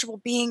and comfortable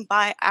being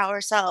by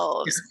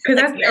ourselves.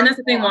 Because Like, that's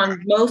the thing,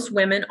 Juan, most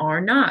women are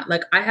not.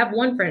 Like I have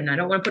one friend, I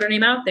don't want to put her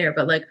name out there,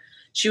 but like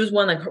she was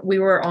one, like we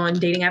were on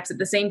dating apps at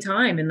the same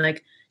time, and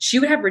like she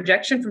would have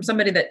rejection from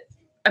somebody that,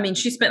 I mean,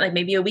 she spent like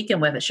maybe a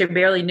weekend with it. She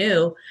barely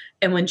knew.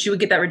 And when she would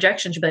get that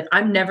rejection, she'd be like,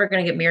 I'm never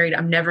going to get married.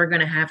 I'm never going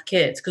to have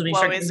kids. Because when you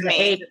start getting the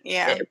age,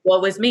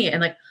 what was me?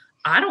 And like,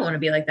 I don't want to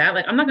be like that.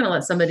 Like, I'm not going to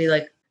let somebody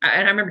like,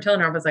 and I remember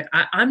telling her, I was like,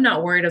 I'm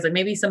not worried. I was like,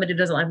 maybe somebody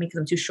doesn't like me because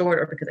I'm too short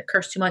or because I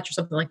curse too much or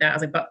something like that. I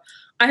was like, but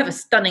I have a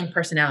stunning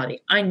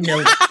personality. I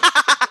know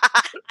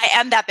that. I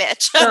am that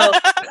bitch. So,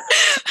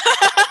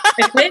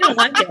 if they don't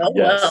like it, oh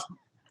well.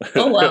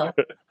 Oh well.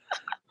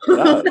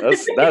 No,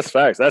 that's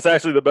facts. That's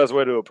actually the best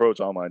way to approach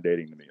online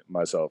dating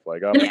myself.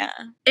 Like, and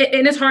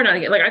it's hard not to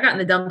get, like, I got in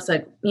the dumps,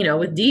 like,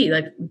 with D,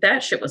 like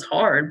that shit was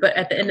hard. But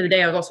at the end of the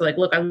day, I was also like,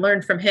 look, I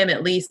learned from him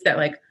at least that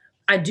like,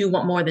 I do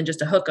want more than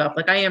just a hookup.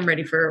 Like I am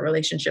ready for a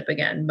relationship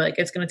again. Like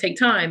it's going to take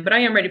time, but I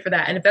am ready for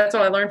that. And if that's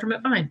all I learned from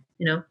it, fine.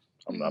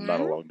 I'm not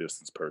a long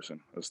distance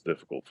person. It's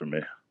difficult for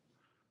me.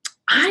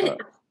 I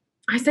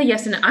say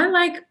yes. And I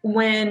like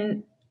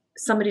when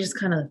somebody just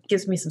kind of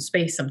gives me some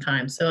space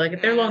sometimes. So like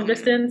if they're long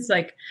distance,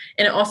 like,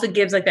 and it also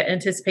gives like that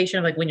anticipation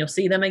of like when you'll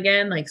see them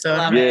again. Like, so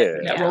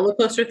that roller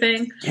coaster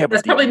thing. Yeah, but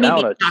that's probably me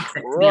being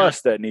toxic.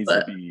 Trust that needs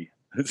to be.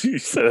 You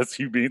said that's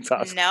you being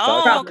toxic.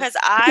 No, because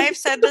I've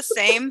said the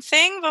same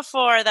thing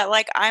before that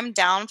like I'm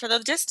down for the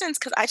distance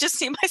because I just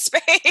need my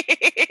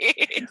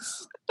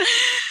space.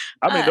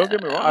 I mean, don't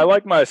get me wrong. I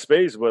like my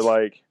space, but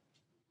like,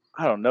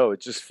 I don't know.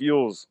 It just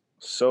feels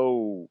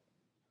so.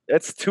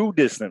 It's too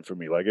distant for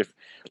me. Like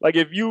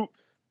if you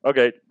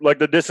like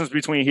the distance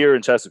between here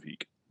and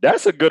Chesapeake,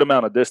 that's a good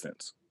amount of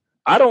distance.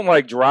 I don't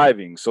like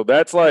driving, so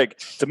that's like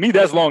to me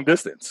that's long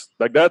distance.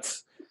 Like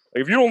that's.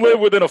 If you don't live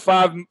within a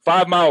 5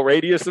 mile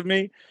radius of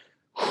me,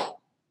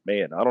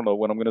 man, I don't know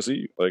when I'm gonna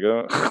see you. Like,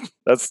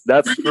 that's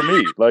for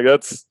me. Like,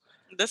 that's.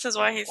 This is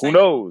why he's. Who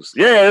knows?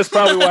 Yeah, that's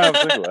probably why I'm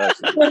single.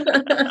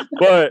 Actually,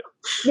 but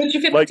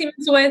you 15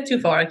 minutes away, too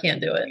far. I can't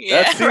do it.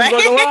 Yeah, that seems like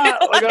a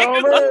lot. Like I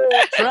don't know.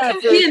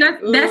 Traffic. Yeah,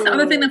 that's the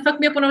other thing that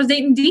fucked me up when I was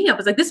dating D. I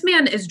was like, this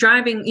man is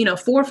driving,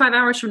 4 or 5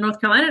 hours from North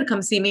Carolina to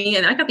come see me,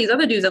 and I got these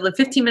other dudes that live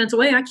 15 minutes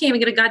away. I can't even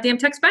get a goddamn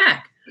text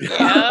back.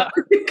 Yeah.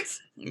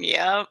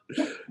 Yep.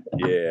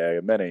 Yeah,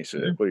 men ain't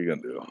shit. What are you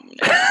gonna do?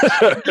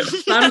 I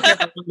don't care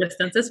about long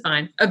distance. It's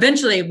fine.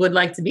 Eventually, would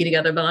like to be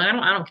together, but I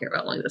don't care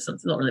about long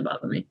distance. It don't really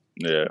bother me.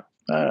 Yeah.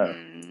 I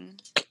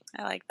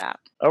like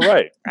that. All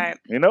right. Right.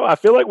 I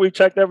feel like we've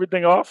checked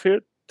everything off here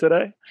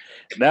today.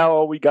 Now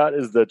all we got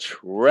is the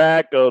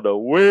track of the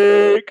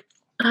week.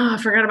 Oh, I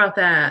forgot about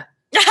that.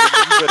 You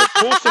better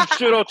pull some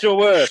shit out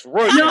your ass.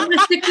 Right no, I'm gonna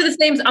stick to the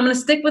same. I'm gonna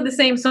stick with the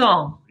same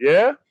song.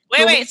 Yeah.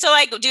 Wait. So,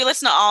 like, do you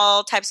listen to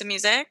all types of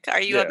music? Are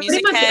you a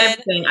music head?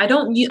 Everything. I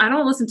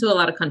don't listen to a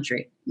lot of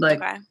country. Like,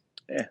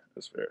 yeah,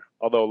 that's fair.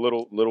 Although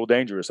a little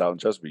dangerous out in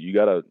Chesapeake. You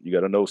gotta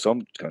know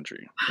some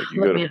country. Like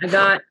look,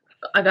 man,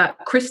 I got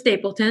Chris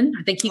Stapleton.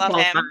 I think he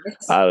qualifies.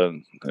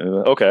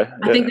 Okay.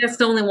 I think that's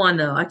the only one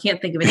though. I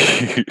can't think of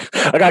anything.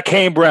 I got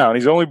Kane Brown.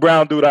 He's the only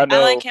brown dude I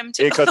know. I like him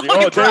too.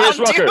 Darius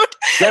Rucker.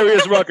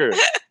 Darius Rucker.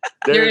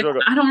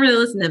 I don't really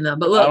listen to him though.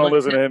 But look, I don't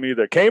listen to him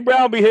either. Kane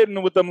Brown be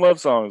hitting with them love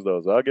songs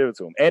though, so I'll give it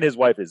to him. And his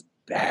wife is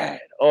bad.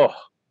 Oh,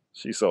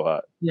 she's so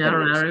hot. Yeah, I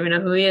don't even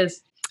know who he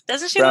is.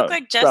 Doesn't she look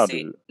like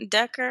Jessie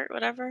Decker?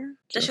 Whatever.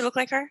 Does she look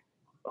like her?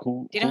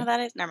 Do you know who that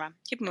is? Never mind.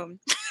 Keep moving.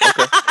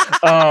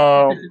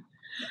 Okay.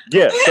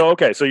 Yeah.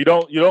 So you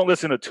don't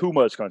listen to too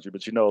much country,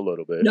 but you know a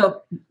little bit.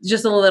 No,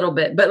 just a little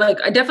bit. But like,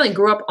 I definitely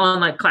grew up on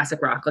like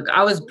classic rock. Like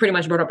I was pretty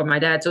much brought up by my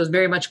dad, so it was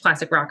very much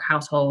classic rock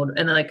household,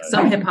 and then like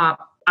some hip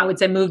hop. I would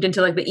say moved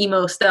into like the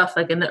emo stuff,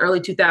 like in the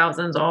early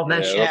 2000s, all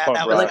that shit. punk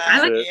that was rock Like, I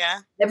like shit. yeah.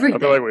 everything. I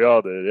feel like we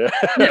all did. Yeah.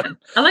 Yeah,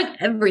 I like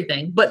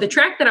everything. But the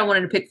track that I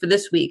wanted to pick for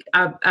this week,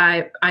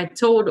 I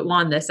told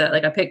Juan this, that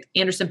like I picked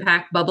Anderson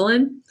 .Paak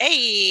Bubblin'.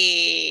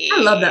 Hey,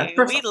 I love that.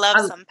 First we off,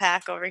 love some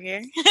Pack over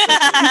here.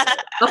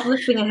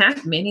 Uplifting and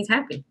happy, man. He's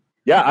happy.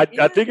 Yeah,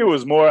 I think it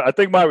was more. I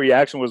think my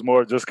reaction was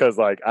more just because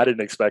like I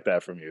didn't expect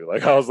that from you.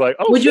 Like I was like,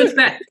 oh, What'd you shit.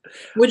 expect?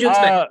 What'd you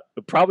expect?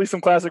 Probably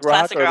some classic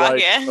rock, Classic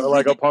rock, or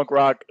like a punk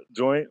rock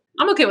joint.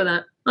 I'm okay with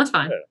that. That's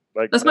fine. Yeah,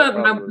 like That's that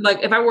my probably-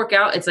 like if I work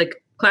out, it's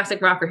like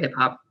classic rock or hip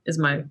hop is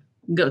my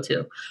go-to.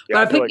 yeah, But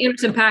I feel picked like-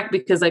 Anderson .Paak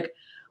because like,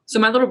 so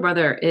my little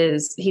brother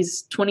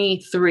he's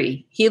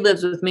 23. He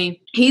lives with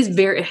me. Him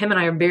and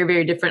I are very,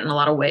 very different in a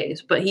lot of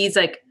ways, but he's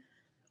like,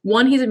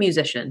 one, he's a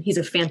musician. He's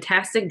a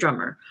fantastic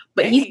drummer,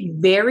 but Hey. he's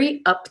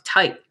very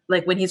uptight.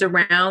 Like when he's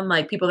around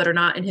like people that are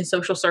not in his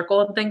social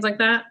circle and things like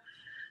that.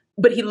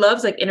 But he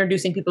loves like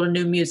introducing people to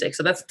new music.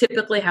 So that's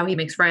typically how he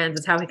makes friends.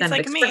 It's how he It's kind of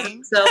like expresses me.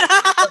 himself.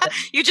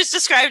 You just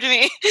described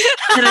me.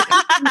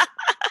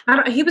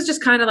 And he was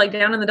just kind of like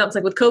down in the dumps,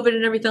 like with COVID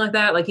and everything like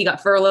that. Like he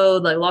got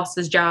furloughed, like lost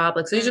his job.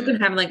 Like, so he's just been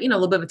having like, a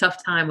little bit of a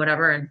tough time,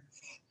 whatever. And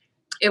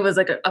it was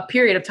like a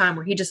period of time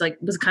where he just like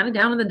was kind of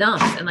down in the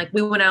dumps. And like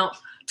we went out,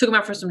 took him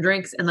out for some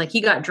drinks, and like he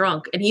got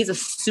drunk, and he's a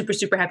super,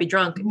 super happy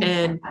drunk.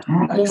 And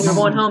when we were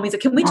going home, he's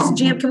like, can we just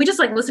jam? Can we just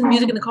like listen to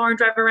music in the car and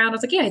drive around? I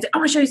was like, yeah. He's like, I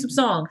want to show you some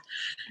songs.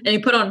 And he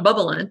put on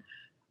Bubblin'.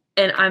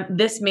 And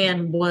this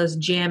man was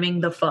jamming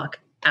the fuck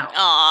out.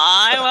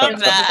 Aw, I love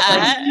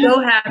that. Like,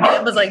 so happy.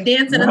 I was like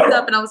dancing and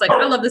stuff. And I was like,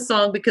 I love this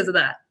song because of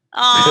that. Oh,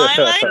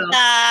 I like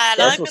that. I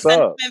That's like the what's up.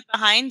 sentiment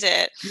behind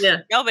it. Yeah.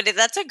 No, but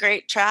that's a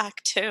great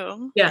track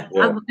too. Yeah.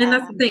 Yeah. And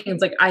that's the thing.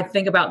 It's like, I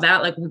think about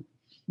that. Like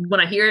when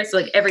I hear it, so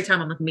like every time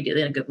I'm like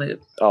immediately in a good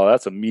mood. Oh,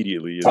 that's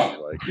immediately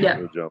like Yeah.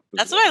 a jump.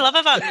 That's what I love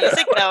about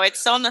music though. It's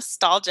so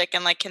nostalgic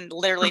and like can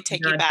literally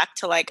take you God. back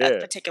to like Yeah. a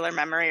particular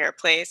memory or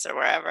place or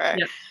wherever.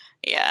 Yeah.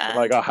 Yeah.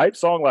 Like a hype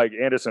song like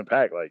Anderson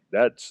 .Paak, like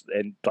that's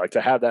and like to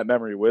have that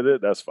memory with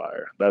it, that's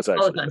fire. That's the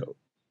actually time. dope.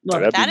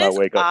 Love Like, it. that'd be That my is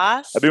wake up.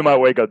 awesome. That'd be my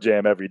wake up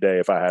jam every day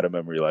if I had a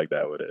memory like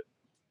that with it.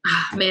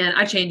 Man,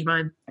 I changed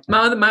mine. My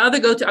other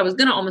go-to, I was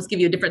going to almost give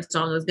you a different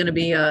song. It was going to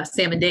be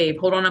Sam and Dave.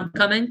 Hold on, I'm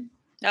coming.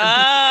 Oh,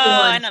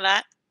 I know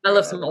that. I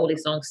love some oldie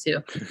songs too.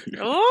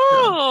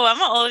 Ooh,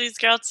 I'm an oldies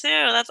girl too.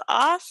 That's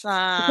awesome.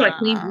 That's what I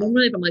clean.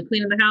 Normally, if I'm like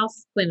cleaning the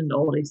house, cleaning the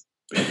oldies.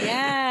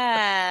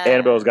 Yeah.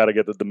 Annabelle's got to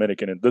get the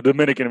Dominican in. The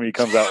Dominican in me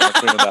comes out when I'm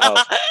cleaning the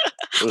house.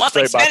 Wants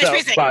like Spanish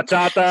music.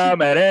 Bachata,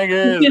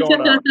 merengue is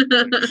going on.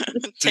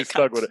 She's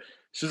stuck with it.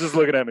 She's just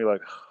looking at me like,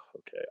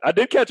 okay. I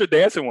did catch her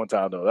dancing one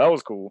time though. That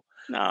was cool.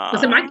 No.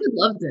 Listen, my kid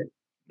loved it.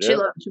 Yeah.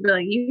 She'd be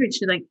like,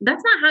 she's like,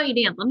 that's not how you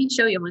dance. Let me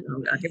show you. I'm like, oh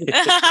god, here we go.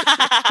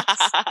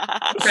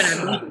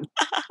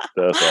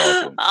 That's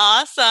awesome.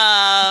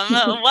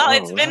 Awesome. Well,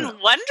 it's All been right.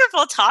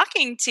 wonderful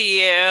talking to you.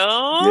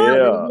 Yeah.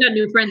 You got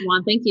new friends,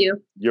 Juan. Thank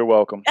you. You're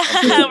welcome.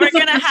 I'm good.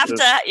 You're gonna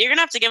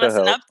have to give us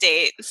an help.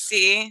 update.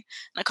 See in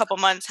a couple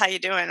months how you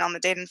doing on the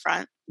dating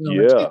front.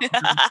 Yeah.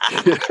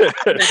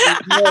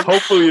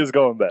 Hopefully it's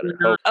going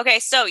better. Okay,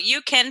 so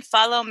you can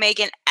follow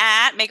Megan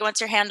at Megan.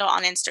 What's your handle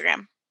on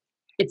Instagram?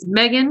 It's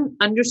Megan_Lee_T.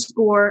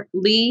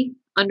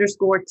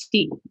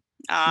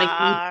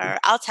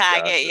 I'll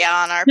tag Gotcha. it,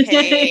 yeah, on our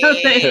page. My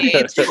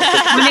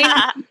name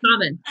is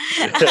common.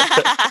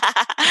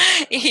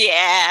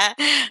 Yeah.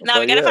 No,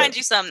 we But gotta yeah. find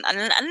you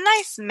a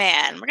nice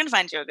man. We're gonna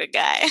find you a good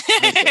guy.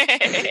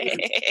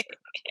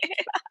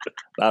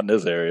 Not in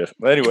this area.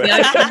 But anyway,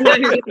 Yeah, I'm out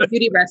here getting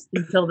beauty rest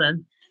until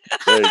then.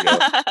 there you go.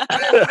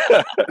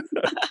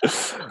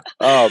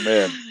 Oh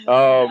man.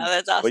 Oh,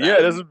 that's awesome. But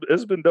yeah, this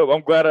has been dope.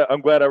 I'm glad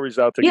I reached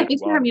out to Yeah, get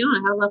thanks you for on. having me on. I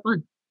had a lot of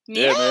fun.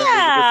 Yeah, man, it was a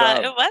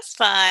good time. It was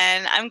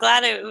fun. I'm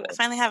glad I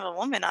finally have a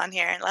woman on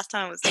here. Last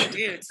time it was two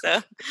dudes,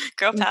 so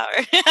girl power.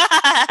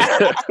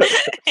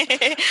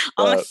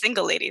 Almost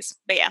single ladies,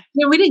 but yeah.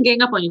 Yeah, we didn't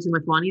gang up on you too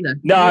much, Juan, either.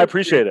 No, I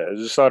appreciate it. It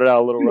just started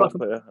out a little You're rough.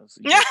 welcome.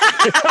 Yeah.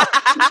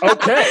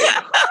 Okay.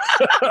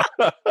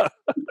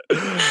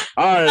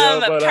 All right.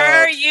 But,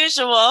 per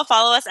usual,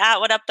 follow us at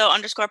What Up Though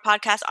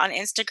 _podcast on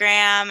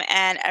Instagram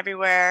and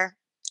everywhere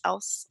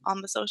else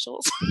on the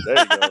socials. there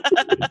you go.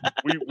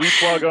 We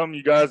plug them.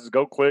 You guys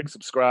go click,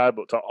 subscribe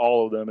to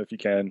all of them if you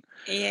can.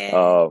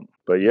 Yeah,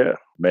 But yeah,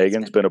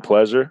 Megan, it's been a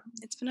pleasure.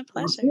 it's been a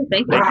pleasure.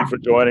 Thank you. Thank you for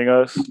joining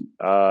us.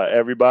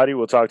 Everybody,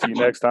 we'll talk to you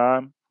next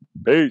time.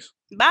 Peace.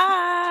 Bye.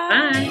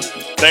 Bye.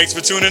 Thanks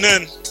for tuning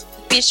in.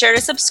 Be sure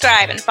to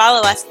subscribe and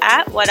follow us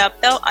at What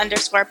Up Though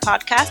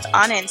 _podcast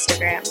on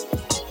Instagram.